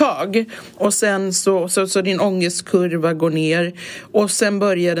lugn ett tag och sen så din ångestkurva går ner och sen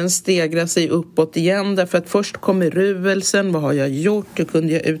börjar den stegra sig uppåt igen därför att först kommer ruvelsen, vad har jag gjort, hur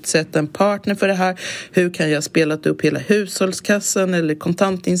kunde jag utsätta en partner för det här, hur kan jag ha spelat upp hela hushållskassan eller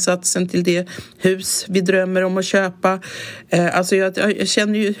kontantinsatsen till det hus vi drömmer om att köpa. Alltså jag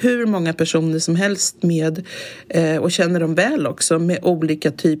känner ju hur många personer som helst med och känner dem väl också med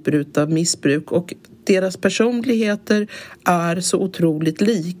olika typer av missbruk och deras personligheter är så otroligt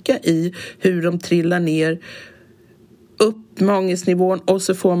lika i hur de trillar ner upp med ångestnivån och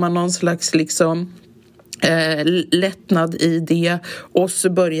så får man någon slags lättnad i det och så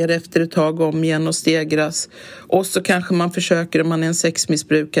börjar det efter ett tag om igen och stegras och så kanske man försöker om man är en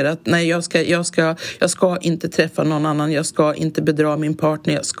sexmissbrukare att nej jag ska inte träffa någon annan, jag ska inte bedra min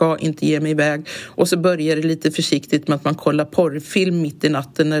partner, jag ska inte ge mig iväg och så börjar det lite försiktigt med att man kollar porrfilm mitt i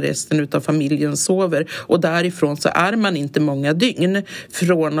natten när resten utav familjen sover och därifrån så är man inte många dygn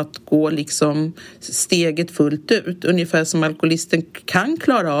från att gå steget fullt ut, ungefär som alkoholisten kan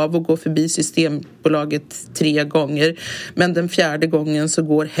klara av att gå förbi Systembolaget 3 gånger men den 4:e gången så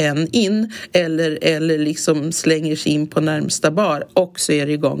går hen in eller slänger sig in på närmsta bar och så är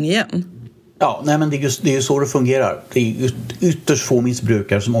det igång igen. Ja, nej men det är ju så det fungerar. Det är ytterst få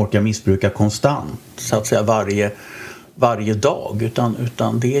missbrukare som orkar missbruka konstant så att säga varje dag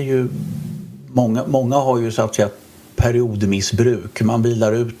utan det är ju många har ju så att säga periodmissbruk. Man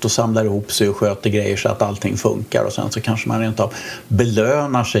vilar ut och samlar ihop sig och sköter grejer så att allting funkar och sen så kanske man rent av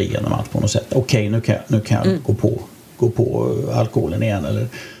belönar sig genom att på något sätt nu kan jag gå på alkoholen igen eller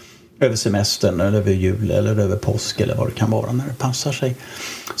över semestern eller över jul eller över påsk eller vad det kan vara när det passar sig.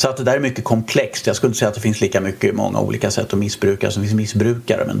 Så att det där är mycket komplext. Jag skulle inte säga att det finns lika många olika sätt att missbruka som finns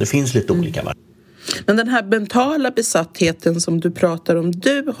missbrukare men det finns lite olika varianter. Men den här mentala besattheten som du pratar om,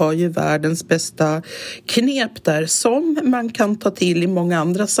 du har ju världens bästa knep där som man kan ta till i många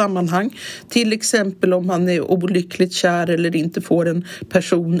andra sammanhang. Till exempel om man är olyckligt kär eller inte får en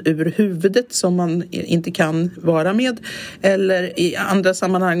person ur huvudet som man inte kan vara med. Eller i andra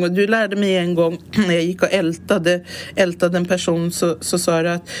sammanhang. Och du lärde mig en gång när jag gick och ältade en person så sa du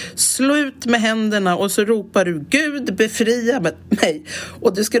att slå ut med händerna och så ropar du Gud befria mig.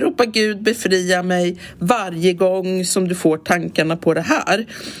 Och du ska ropa Gud befria mig varje gång som du får tankarna på det här.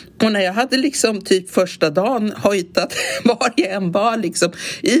 Och när jag hade typ första dagen hojtat var jag än var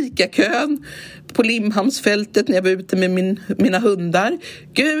ICA-kön på Limhamnsfältet när jag var ute med mina hundar.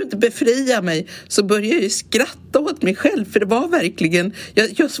 Gud befria mig. Så började jag ju skratta åt mig själv för det var verkligen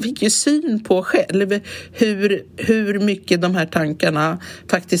jag fick ju syn på själv hur mycket de här tankarna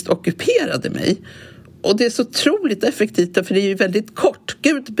faktiskt ockuperade mig. Och det är så otroligt effektivt för det är ju väldigt kort.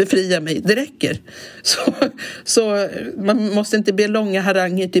 Gud befria mig, det räcker. Så man måste inte be långa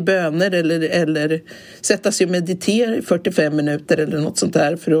haranger till böner eller sätta sig och meditera i 45 minuter eller något sånt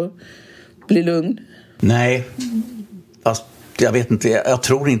där för att bli lugn. Nej, fast jag vet inte, jag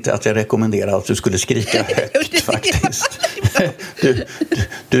tror inte att jag rekommenderar att du skulle skrika högt faktiskt.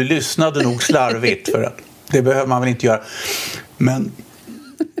 Du lyssnade nog slarvigt för att det behöver man väl inte göra. Men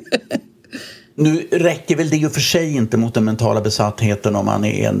nu räcker väl det ju för sig inte mot den mentala besattheten om man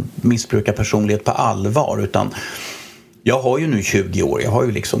är en missbrukarpersonlighet på allvar utan jag har ju nu 20 år, jag har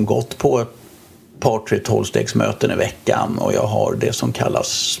ju gått på ett par 12-stegsmöten i veckan och jag har det som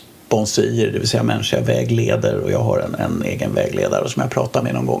kallas sponsier, det vill säga människor jag vägleder och jag har en egen vägledare som jag pratar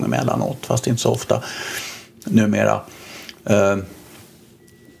med någon gång emellanåt fast inte så ofta numera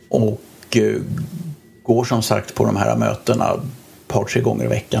och går som sagt på de här mötena par, 3 gånger i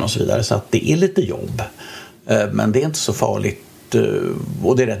veckan och så vidare. Så att det är lite jobb. Men det är inte så farligt.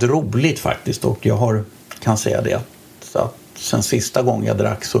 Och det är rätt roligt faktiskt. Och jag kan säga det att sen sista gången jag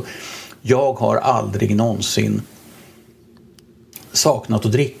drack så jag har aldrig någonsin saknat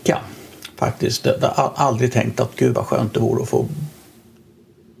att dricka. Faktiskt. Jag har aldrig tänkt att gud vad skönt det vore att få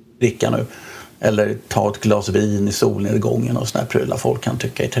dricka nu. Eller ta ett glas vin i solnedgången och sådär prylar folk kan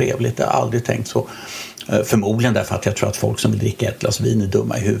tycka är trevligt. Jag har aldrig tänkt så. Förmodligen därför att jag tror att folk som vill dricka ett glas vin är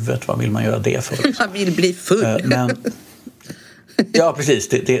dumma i huvudet. Vad vill man göra det för? Man vill bli full. Men, ja, precis.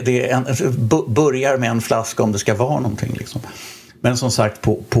 Det börjar med en flaska om det ska vara någonting. Liksom. Men som sagt,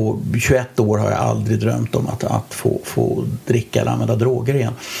 på 21 år har jag aldrig drömt om att få dricka eller använda droger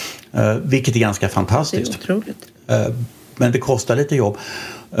igen. Vilket är ganska fantastiskt. Det är otroligt. Men det kostar lite jobb.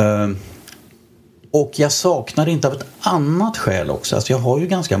 Och jag saknar det inte av ett annat skäl också. Alltså jag har ju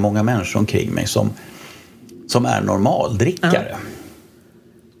ganska många människor omkring mig som är normaldrickare. Ja.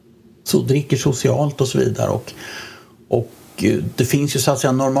 Så dricker socialt och så vidare. Och det finns ju så att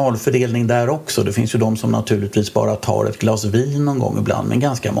säga normalfördelning där också. Det finns ju de som naturligtvis bara tar ett glas vin någon gång ibland. Men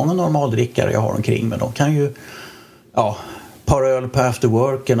ganska många normaldrickare jag har omkring mig. De kan ju par öl på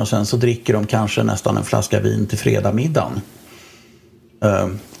afterworken och sen så dricker de kanske nästan en flaska vin till fredagmiddagen.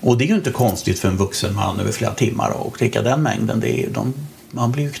 Och det är ju inte konstigt för en vuxen man över flera timmar och dricka den mängden.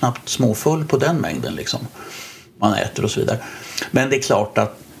 Man blir ju knappt småfull på den mängden liksom. Man äter och så vidare. Men det är klart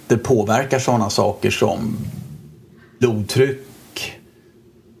att det påverkar sådana saker som blodtryck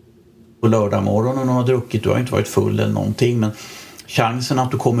på lördagmorgonen och har druckit. Du har inte varit full eller någonting, men chansen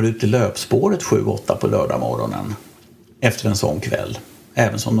att du kommer ut i löpspåret 7-8 på lördagmorgonen efter en sån kväll,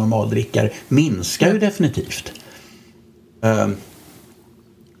 även som normaldrickare, minskar ju definitivt.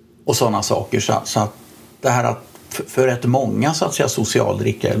 Och sådana saker. Så att det här att för rätt många så att säga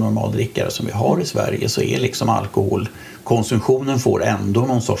socialdrickare eller normaldrickare som vi har i Sverige så är liksom alkoholkonsumtionen får ändå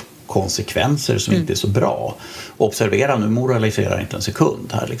någon sorts konsekvenser som inte är så bra. Observera, nu moraliserar inte en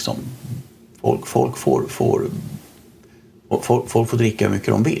sekund här liksom. Folk får dricka hur mycket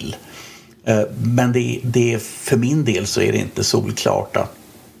de vill. Men det för min del så är det inte solklart att,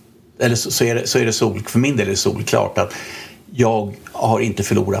 eller så är det för min del är det solklart att jag har inte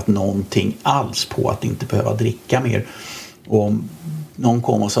förlorat någonting alls på att inte behöva dricka mer. Och om någon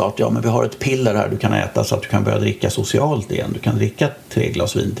kom och sa att men vi har ett piller här du kan äta så att du kan börja dricka socialt igen. Du kan dricka 3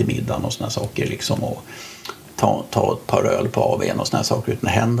 glas vin till middagen och såna saker liksom, och ta ett par öl på AW:n och såna saker utan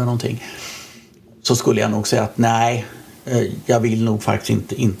att hända någonting. Så skulle jag nog säga att nej, jag vill nog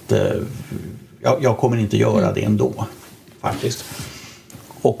faktiskt inte jag kommer inte göra det ändå faktiskt.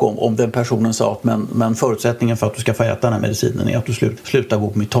 Och om den personen sa att men förutsättningen för att du ska få äta den här medicinen är att du slutar gå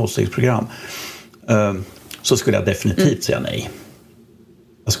på mitt 12-stegsprogram, så skulle jag definitivt säga nej.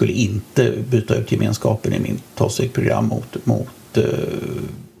 Jag skulle inte byta ut gemenskapen i min 12-stegsprogram mot att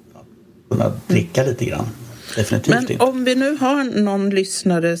kunna dricka lite grann. Definitivt men inte. Om vi nu har någon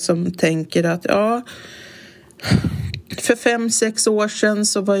lyssnare som tänker att för 5-6 år sedan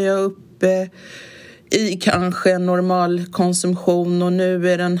så var jag uppe i kanske en normal konsumtion och nu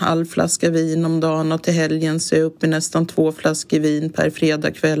är det en halv flaska vin om dagen och till helgen så är jag uppe i nästan 2 flaskor vin per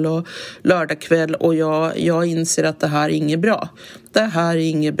fredagkväll och lördagkväll och jag inser att det här är inget bra. Det här är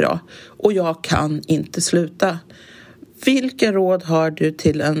inget bra och jag kan inte sluta. Vilka råd har du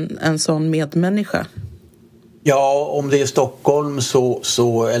till en sån medmänniska? Ja, om det är Stockholm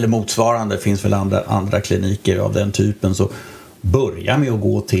så eller motsvarande, finns väl andra kliniker av den typen, så börja med att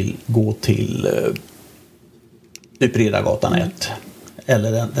gå till typ Riddargatan 1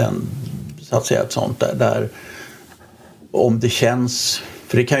 eller den så att säga ett sånt där om det känns,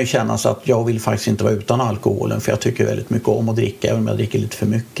 för det kan ju kännas att jag vill faktiskt inte vara utan alkoholen för jag tycker väldigt mycket om att dricka, även om jag dricker lite för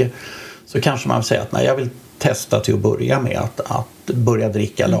mycket, så kanske man säger att nej, jag vill testa till att börja med att börja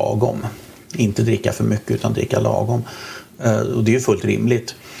dricka lagom, inte dricka för mycket utan dricka lagom, och det är ju fullt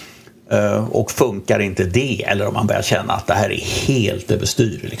rimligt. Och funkar inte det, eller om man börjar känna att det här är helt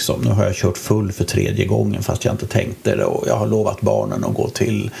överstyr liksom. Nu har jag kört full för 3:e gången fast jag inte tänkte det, och jag har lovat barnen att gå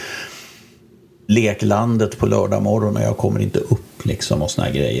till leklandet på lördag morgon och jag kommer inte upp liksom, och såna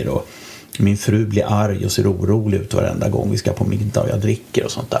här grejer, och min fru blir arg och ser orolig ut varenda gång vi ska på middag och jag dricker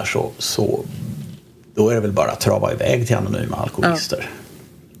och sånt där, så då är det väl bara att trava iväg till anonyma alkoholister,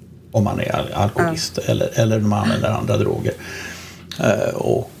 om man är alkoholist eller man eller andra droger,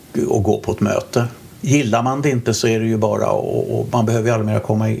 och gå på ett möte. Gillar man det inte så är det ju bara, och man behöver ju aldrig mer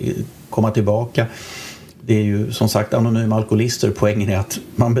komma tillbaka. Det är ju som sagt anonyma alkoholister. Poängen är att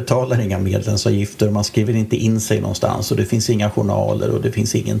man betalar inga medlemsavgifter, man skriver inte in sig någonstans och det finns inga journaler och det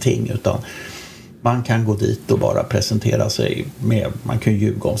finns ingenting, utan Man kan gå dit och bara presentera sig med, man kan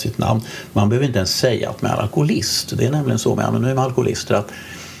ljuga om sitt namn. Man behöver inte ens säga att man är alkoholist. Det är nämligen så med anonyma alkoholister att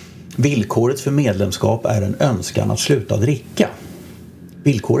villkoret för medlemskap är en önskan att sluta dricka.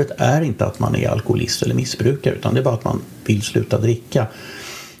 Villkoret är inte att man är alkoholist eller missbrukare, utan det är bara att man vill sluta dricka.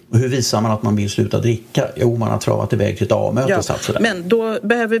 Och hur visar man att man vill sluta dricka? Jo, man har travat iväg till ett A-möte och satt sådär. Men då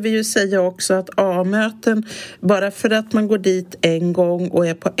behöver vi ju säga också att A-möten, bara för att man går dit en gång och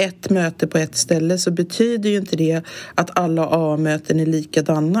är på ett möte på ett ställe, så betyder ju inte det att alla A-möten är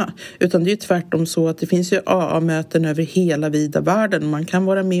likadana. Utan det är ju tvärtom så att det finns ju A-möten över hela vida världen. Man kan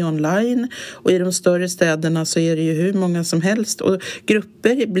vara med online, och i de större städerna så är det ju hur många som helst. Och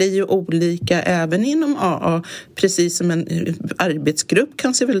grupper blir ju olika även inom AA, precis som en arbetsgrupp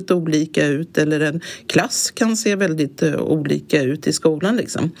kan se väldigt olika ut, eller en klass kan se väldigt olika ut i skolan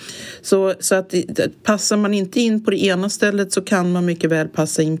liksom. Så att passar man inte in på det ena stället, så kan man mycket väl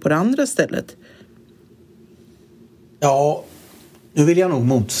passa in på det andra stället. Ja, nu vill jag nog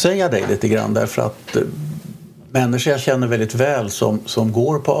motsäga dig lite grann, därför att människor jag känner väldigt väl som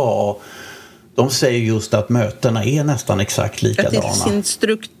går på AA, de säger just att mötena är nästan exakt likadana. Att det är sin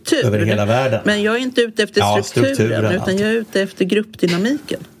struktur. Över hela världen. Men jag är inte ute efter strukturen utan jag är ute efter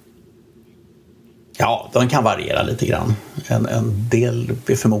gruppdynamiken. Ja, de kan variera lite grann. En del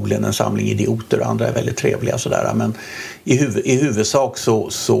är förmodligen en samling idioter, andra är väldigt trevliga sådär. Men i huvudsak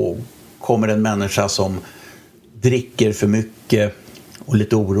så kommer en människa som dricker för mycket och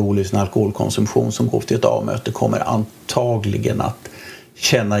lite orolig i sin alkoholkonsumtion, som går till ett A-möte, kommer antagligen att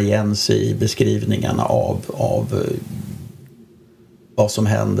känna igen sig i beskrivningarna av vad som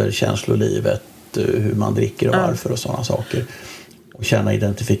händer, känslolivet, hur man dricker och varför och sådana saker. Och känna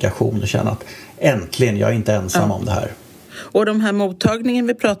identifikation och känna att äntligen, jag är inte ensam om det här. Och de här mottagningen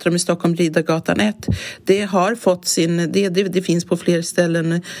vi pratar om i Stockholm, Riddargatan 1, det har fått sin, det finns på fler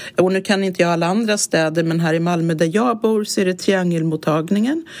ställen, och nu kan inte jag alla andra städer, men här i Malmö där jag bor så är det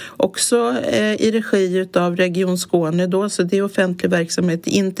Triangelmottagningen, också i regi av Region Skåne då, så det är offentlig verksamhet,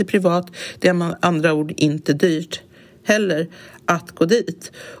 inte privat, det är med andra ord inte dyrt heller att gå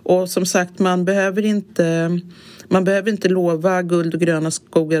dit. Och som sagt, man behöver inte lova guld och gröna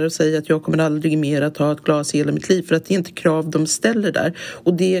skogar och säga att jag kommer aldrig mer att ha ett glas i hela mitt liv, för att det är inte krav de ställer där.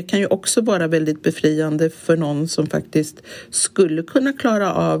 Och det kan ju också vara väldigt befriande för någon som faktiskt skulle kunna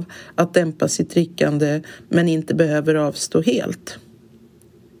klara av att dämpa sitt drickande men inte behöver avstå helt.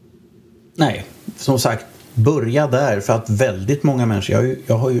 Nej, som sagt, börja där, för att väldigt många människor,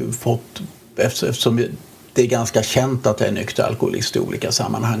 jag har ju fått, eftersom det är ganska känt att jag är nykter alkoholist i olika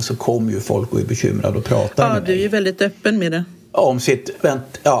sammanhang, så kommer ju folk och är bekymrade och pratar med mig. Ja, du är ju väldigt öppen med det. Om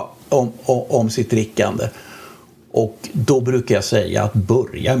sitt drickande. Och då brukar jag säga att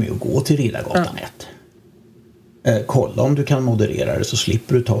börja med att gå till Riddargatan 1. Kolla om du kan moderera det, så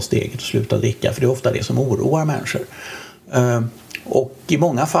slipper du ta steget och sluta dricka, för det är ofta det som oroar människor. Och i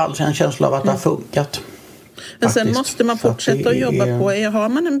många fall så är en känsla av att det har funkat. Men sen måste man fortsätta att jobba på, har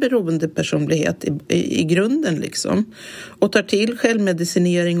man en beroendepersonlighet i grunden liksom, och tar till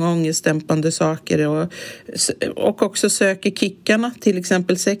självmedicinering och ångestdämpande saker och också söker kickarna, till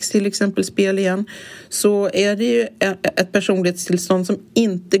exempel sex, till exempel spel igen, så är det ju ett personlighetstillstånd som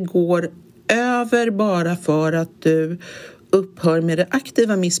inte går över bara för att du upphör med det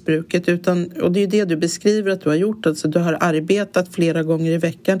aktiva missbruket, och det är ju det du beskriver att du har gjort, alltså du har arbetat flera gånger i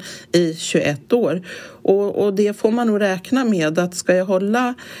veckan i 21 år, och det får man nog räkna med, att ska jag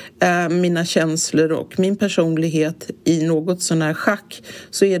hålla mina känslor och min personlighet i något sån här schack,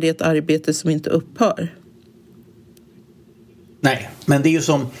 så är det ett arbete som inte upphör. Nej, men det är ju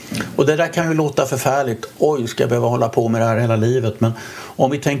som, och det där kan ju låta förfärligt, oj, ska jag behöva hålla på med det här hela livet, men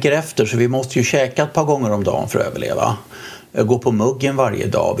om vi tänker efter, så vi måste ju käka ett par gånger om dagen för att överleva. Gå på muggen varje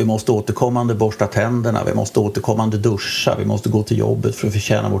dag, vi måste återkommande borsta tänderna, vi måste återkommande duscha, vi måste gå till jobbet för att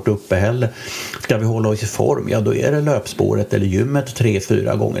förtjäna vårt uppehälle. Ska vi hålla oss i form, ja då är det löpspåret eller gymmet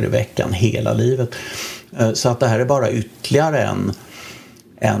 3-4 gånger i veckan hela livet. Så att det här är bara ytterligare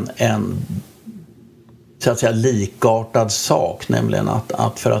en så att säga likartad sak, nämligen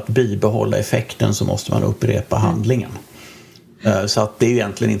att för att bibehålla effekten så måste man upprepa handlingen. Så att det är ju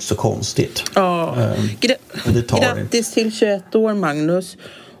egentligen inte så konstigt. Ja. Grattis till 21 år, Magnus.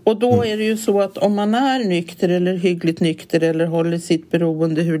 Och då är det ju så att om man är nykter eller hyggligt nykter eller håller sitt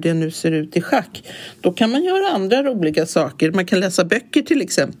beroende, hur det nu ser ut, i schack, då kan man göra andra roliga saker. Man kan läsa böcker till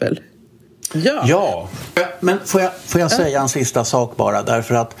exempel. Ja, men får jag säga en sista sak bara,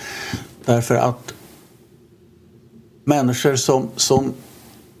 därför att människor som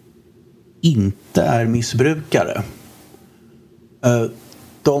inte är missbrukare,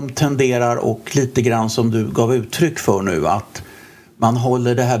 de tenderar, och lite grann som du gav uttryck för nu, att man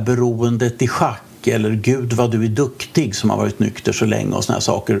håller det här beroendet i schack eller Gud vad du är duktig som har varit nykter så länge och såna här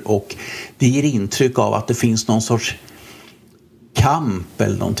saker, och det ger intryck av att det finns någon sorts kamp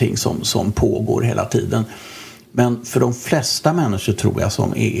eller någonting som pågår hela tiden. Men för de flesta människor, tror jag,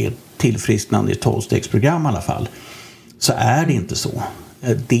 som är tillfrisknande i 12-stegsprogram i alla fall, så är det inte så.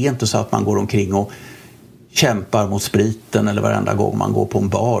 Det är inte så att man går omkring och kämpar mot spriten, eller varenda gång man går på en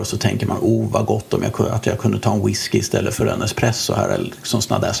bar så tänker man vad gott om att jag kunde ta en whisky istället för en espresso här, eller liksom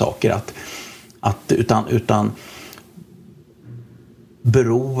såna där saker, utan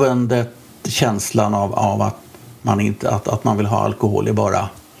beroendet, känslan av att man inte att man vill ha alkohol är bara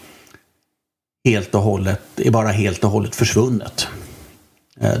helt och hållet försvunnet.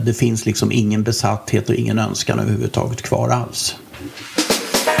 Det finns liksom ingen besatthet och ingen önskan överhuvudtaget kvar alls.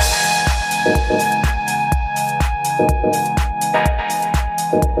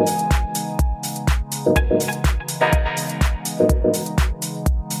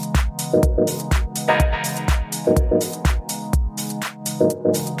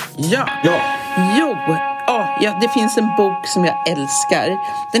 Ja, det finns en bok som jag älskar.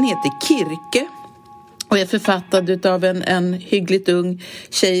 Den heter Kirke och är författad av en hyggligt ung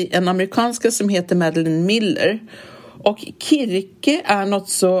tjej, en amerikanska som heter Madeline Miller. Och Kirke är något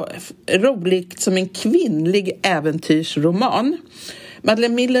så roligt som en kvinnlig äventyrsroman.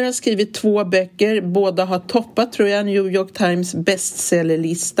 Madeleine Miller har skrivit 2 böcker. Båda har toppat, tror jag, New York Times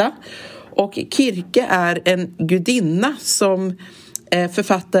bestsellerlista. Och Kirke är en gudinna som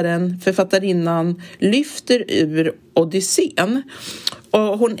författarinnan lyfter ur Odysseen. Och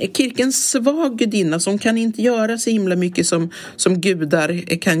hon är Kirkens svag gudinna, som kan inte göra så himla mycket som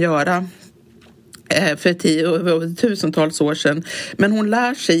gudar kan göra för tusentals år sedan. Men hon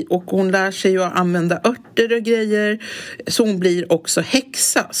lär sig att använda örter och grejer, så hon blir också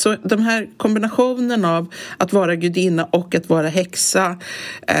häxa. Så de här kombinationen av att vara gudinna och att vara häxa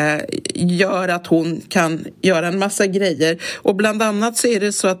gör att hon kan göra en massa grejer. Och bland annat så är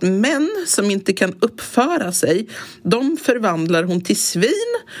det så att män som inte kan uppföra sig, de förvandlar hon till svin,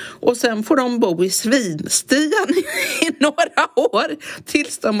 och sen får de bo i svinstian i några år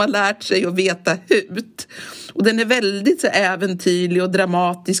tills de har lärt sig att veta hur. Och den är väldigt så äventyrlig och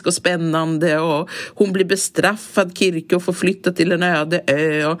dramatisk och spännande, och hon blir bestraffad, Kirke, och får flytta till en öde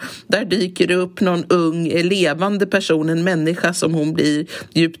ö, och där dyker det upp någon ung levande person, en människa som hon blir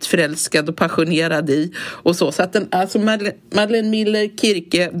djupt förälskad och passionerad i, och så att den, alltså Madeleine Miller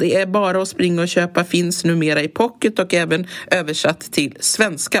Kirke, det är bara att springa och köpa, finns numera i pocket och även översatt till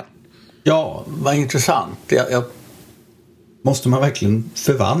svenska. Ja, vad intressant. Måste man verkligen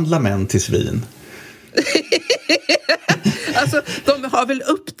förvandla män till svin? Alltså, de har väl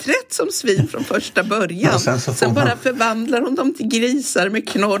uppträtt som svin från första början. Sen bara förvandlar de dem till grisar med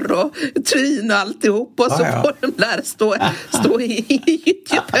knorr och tryn och alltihop. Och så får de lära stå i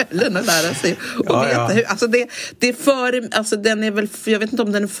gyttjepölen och lära sig och veta hur. Alltså det är före, alltså den är väl, jag vet inte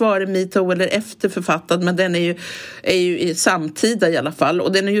om den är före MeToo eller efter författad, men den är ju samtida i alla fall.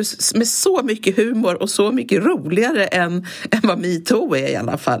 Och den är ju med så mycket humor och så mycket roligare än vad MeToo är i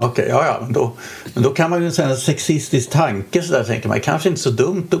alla fall. Okej, men då kan man ju säga en sexistisk tanke, så där tänker man, kanske inte så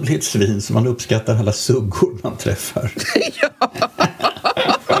dumt att bli ett svin som man uppskattar alla suggor man träffar.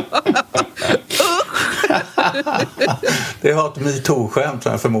 Det har ett MeToo-skämt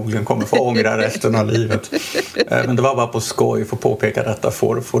som jag förmodligen kommer få ångra resten av livet. Men det var bara på skoj för att påpeka detta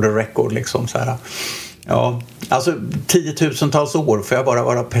for the record liksom så här. Ja, alltså 10 000-tals år, får jag bara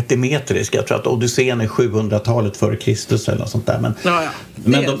vara petimetrisk. Jag tror att Odysseen är 700-talet före Kristus eller något sånt där. Men,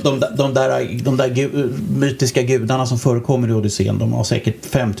 de där mytiska gudarna som förekommer i Odysseen, de har säkert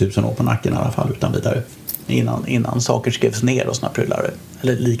 5000 år på nacken i alla fall, utan vidare. Innan saker skrevs ner och såna prylar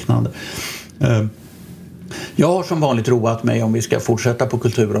eller liknande. Jag har som vanligt roat mig, om vi ska fortsätta på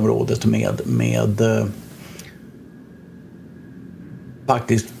kulturområdet, med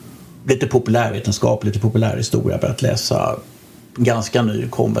faktiskt lite populärvetenskap, lite populärhistoria. Jag börjat läsa ganska ny,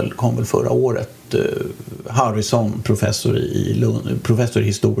 kom väl förra året, Harrison, professor i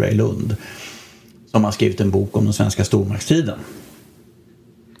historia i Lund, som har skrivit en bok om den svenska stormaktstiden.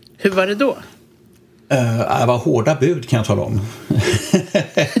 Hur var det då? Det var hårda bud, kan jag tala om.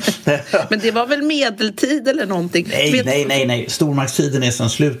 Men det var väl medeltid eller någonting? Nej. Stormaktstiden är sedan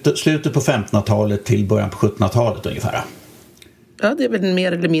slutet på 1500-talet till början på 1700-talet ungefär. Ja, det är väl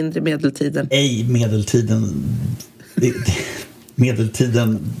mer eller mindre medeltiden. Nej,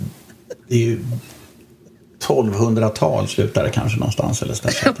 medeltiden är ju 1200-tal slutade kanske någonstans eller så.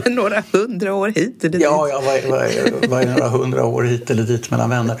 Några 100 år hit eller dit. Ja, var några 100 år hit eller dit mellan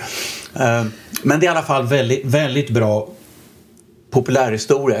vänner. Men det är i alla fall väldigt, väldigt bra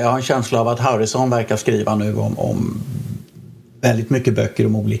populärhistoria. Jag har en känsla av att Harrison verkar skriva nu om väldigt mycket böcker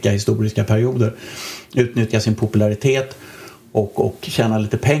om olika historiska perioder, utnyttja sin popularitet och tjäna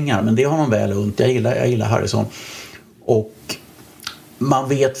lite pengar. Men det har man väl unt. Jag gillar Harrison. Och man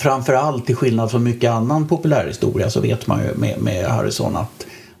vet framförallt, till skillnad från mycket annan populärhistoria, så vet man ju med Harrison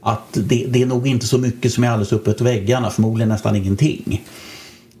att det är nog inte så mycket som är alldeles uppåt väggarna, förmodligen nästan ingenting.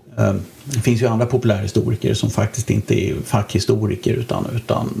 Det finns ju andra populärhistoriker som faktiskt inte är fackhistoriker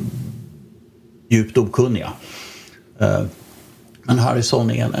utan djupt okunniga. Men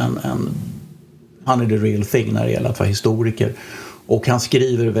Harrison är han är the real thing när det gäller att vara historiker. Och han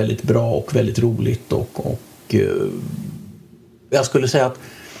skriver väldigt bra och väldigt roligt och jag skulle säga att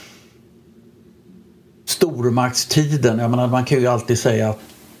stormaktstiden, jag menar, man kan ju alltid säga att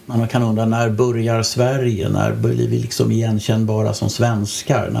man kan undra, när börjar Sverige, när blir vi liksom igenkännbara som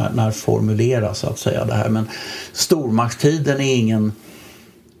svenskar, när formuleras så att säga det här. Men stormaktstiden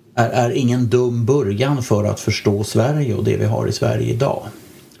är ingen dum början för att förstå Sverige och det vi har i Sverige idag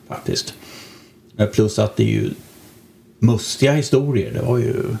faktiskt. Plus att det är ju mustiga historier. Det var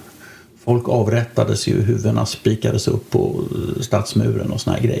ju, folk avrättades ju, huvudena spikades upp på stadsmuren och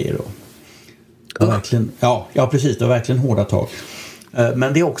såna här grejer. Och det var verkligen, ja precis, det var verkligen hårda tag.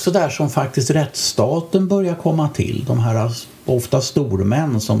 Men det är också där som faktiskt rättsstaten börjar komma till. De här ofta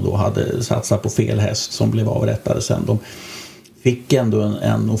stormän som då hade satsat på fel häst som blev avrättade sen. De fick ändå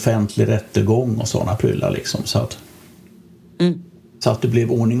en offentlig rättegång och sådana prylar liksom. Så att det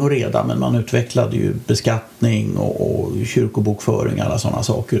blev ordning och reda, men man utvecklade ju beskattning och kyrkobokföring och alla sådana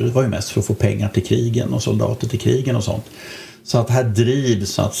saker. Det var ju mest för att få pengar till krigen och soldater till krigen och sånt. Så att här drivs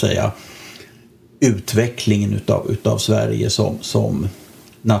så att säga utvecklingen utav Sverige som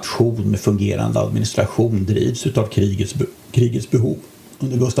nation med fungerande administration drivs utav krigets behov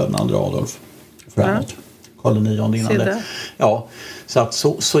under Gustav II Adolf framåt. Karl IX innan det. Ja, så att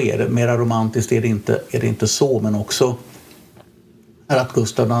så är det. Mera romantiskt är det inte så, men också att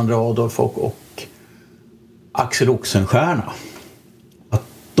Gustav II Adolf och Axel Oxenstierna, att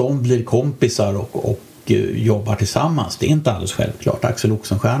de blir kompisar och jobbar tillsammans. Det är inte alldeles självklart. Axel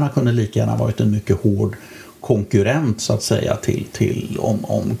Oxenstierna kunde lika gärna varit en mycket hård konkurrent så att säga till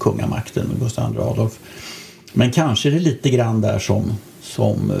om kungamakten med Gustav II Adolf. Men kanske är det lite grann där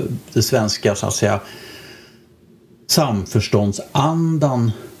som det svenska så att säga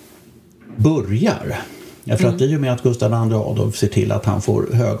samförståndsandan börjar. För att i och med att Gustav II Adolf ser till att han får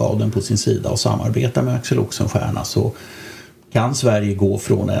högadeln på sin sida och samarbetar med Axel Oxenstierna, så kan Sverige gå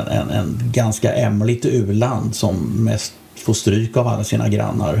från en ganska ämligt u-land som mest får stryk av alla sina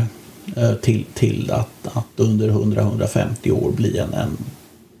grannar till att under 100-150 år bli en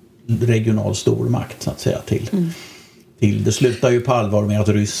regional stormakt så att säga till det slutar ju på allvar med att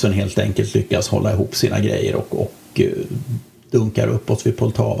ryssen helt enkelt lyckas hålla ihop sina grejer och dunkar uppåt vid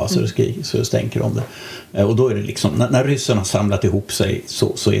Poltava så det stänker om det. Och då är det liksom, när ryssen har samlat ihop sig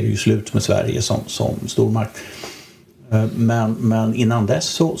så är det ju slut med Sverige som stormakt. Men innan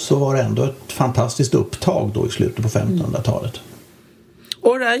dess så var det ändå ett fantastiskt upptag då i slutet på 1500-talet.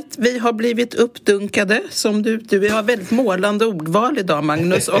 All right, vi har blivit uppdunkade som vi har väldigt målande ordval idag,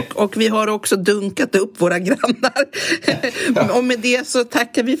 Magnus, och vi har också dunkat upp våra grannar. Ja. Och med det så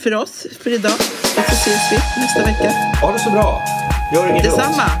tackar vi för oss för idag och så ses vi nästa vecka. Ha det så bra. Gör inget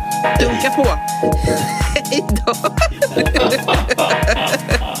detsamma. Dunka på. Hej då.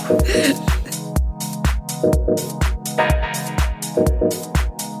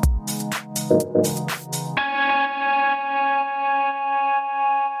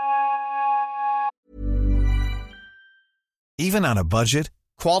 Even on a budget,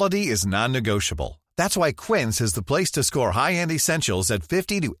 quality is non-negotiable. That's why Quince is the place to score high-end essentials at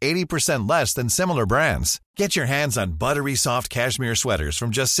 50 to 80% less than similar brands. Get your hands on buttery soft cashmere sweaters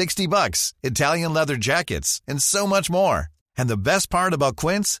from just $60, Italian leather jackets, and so much more. And the best part about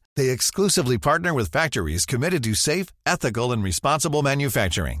Quince, they exclusively partner with factories committed to safe, ethical, and responsible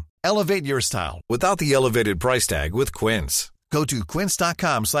manufacturing. Elevate your style without the elevated price tag with Quince. Go to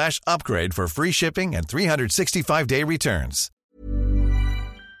quince.com/upgrade for free shipping and 365-day returns.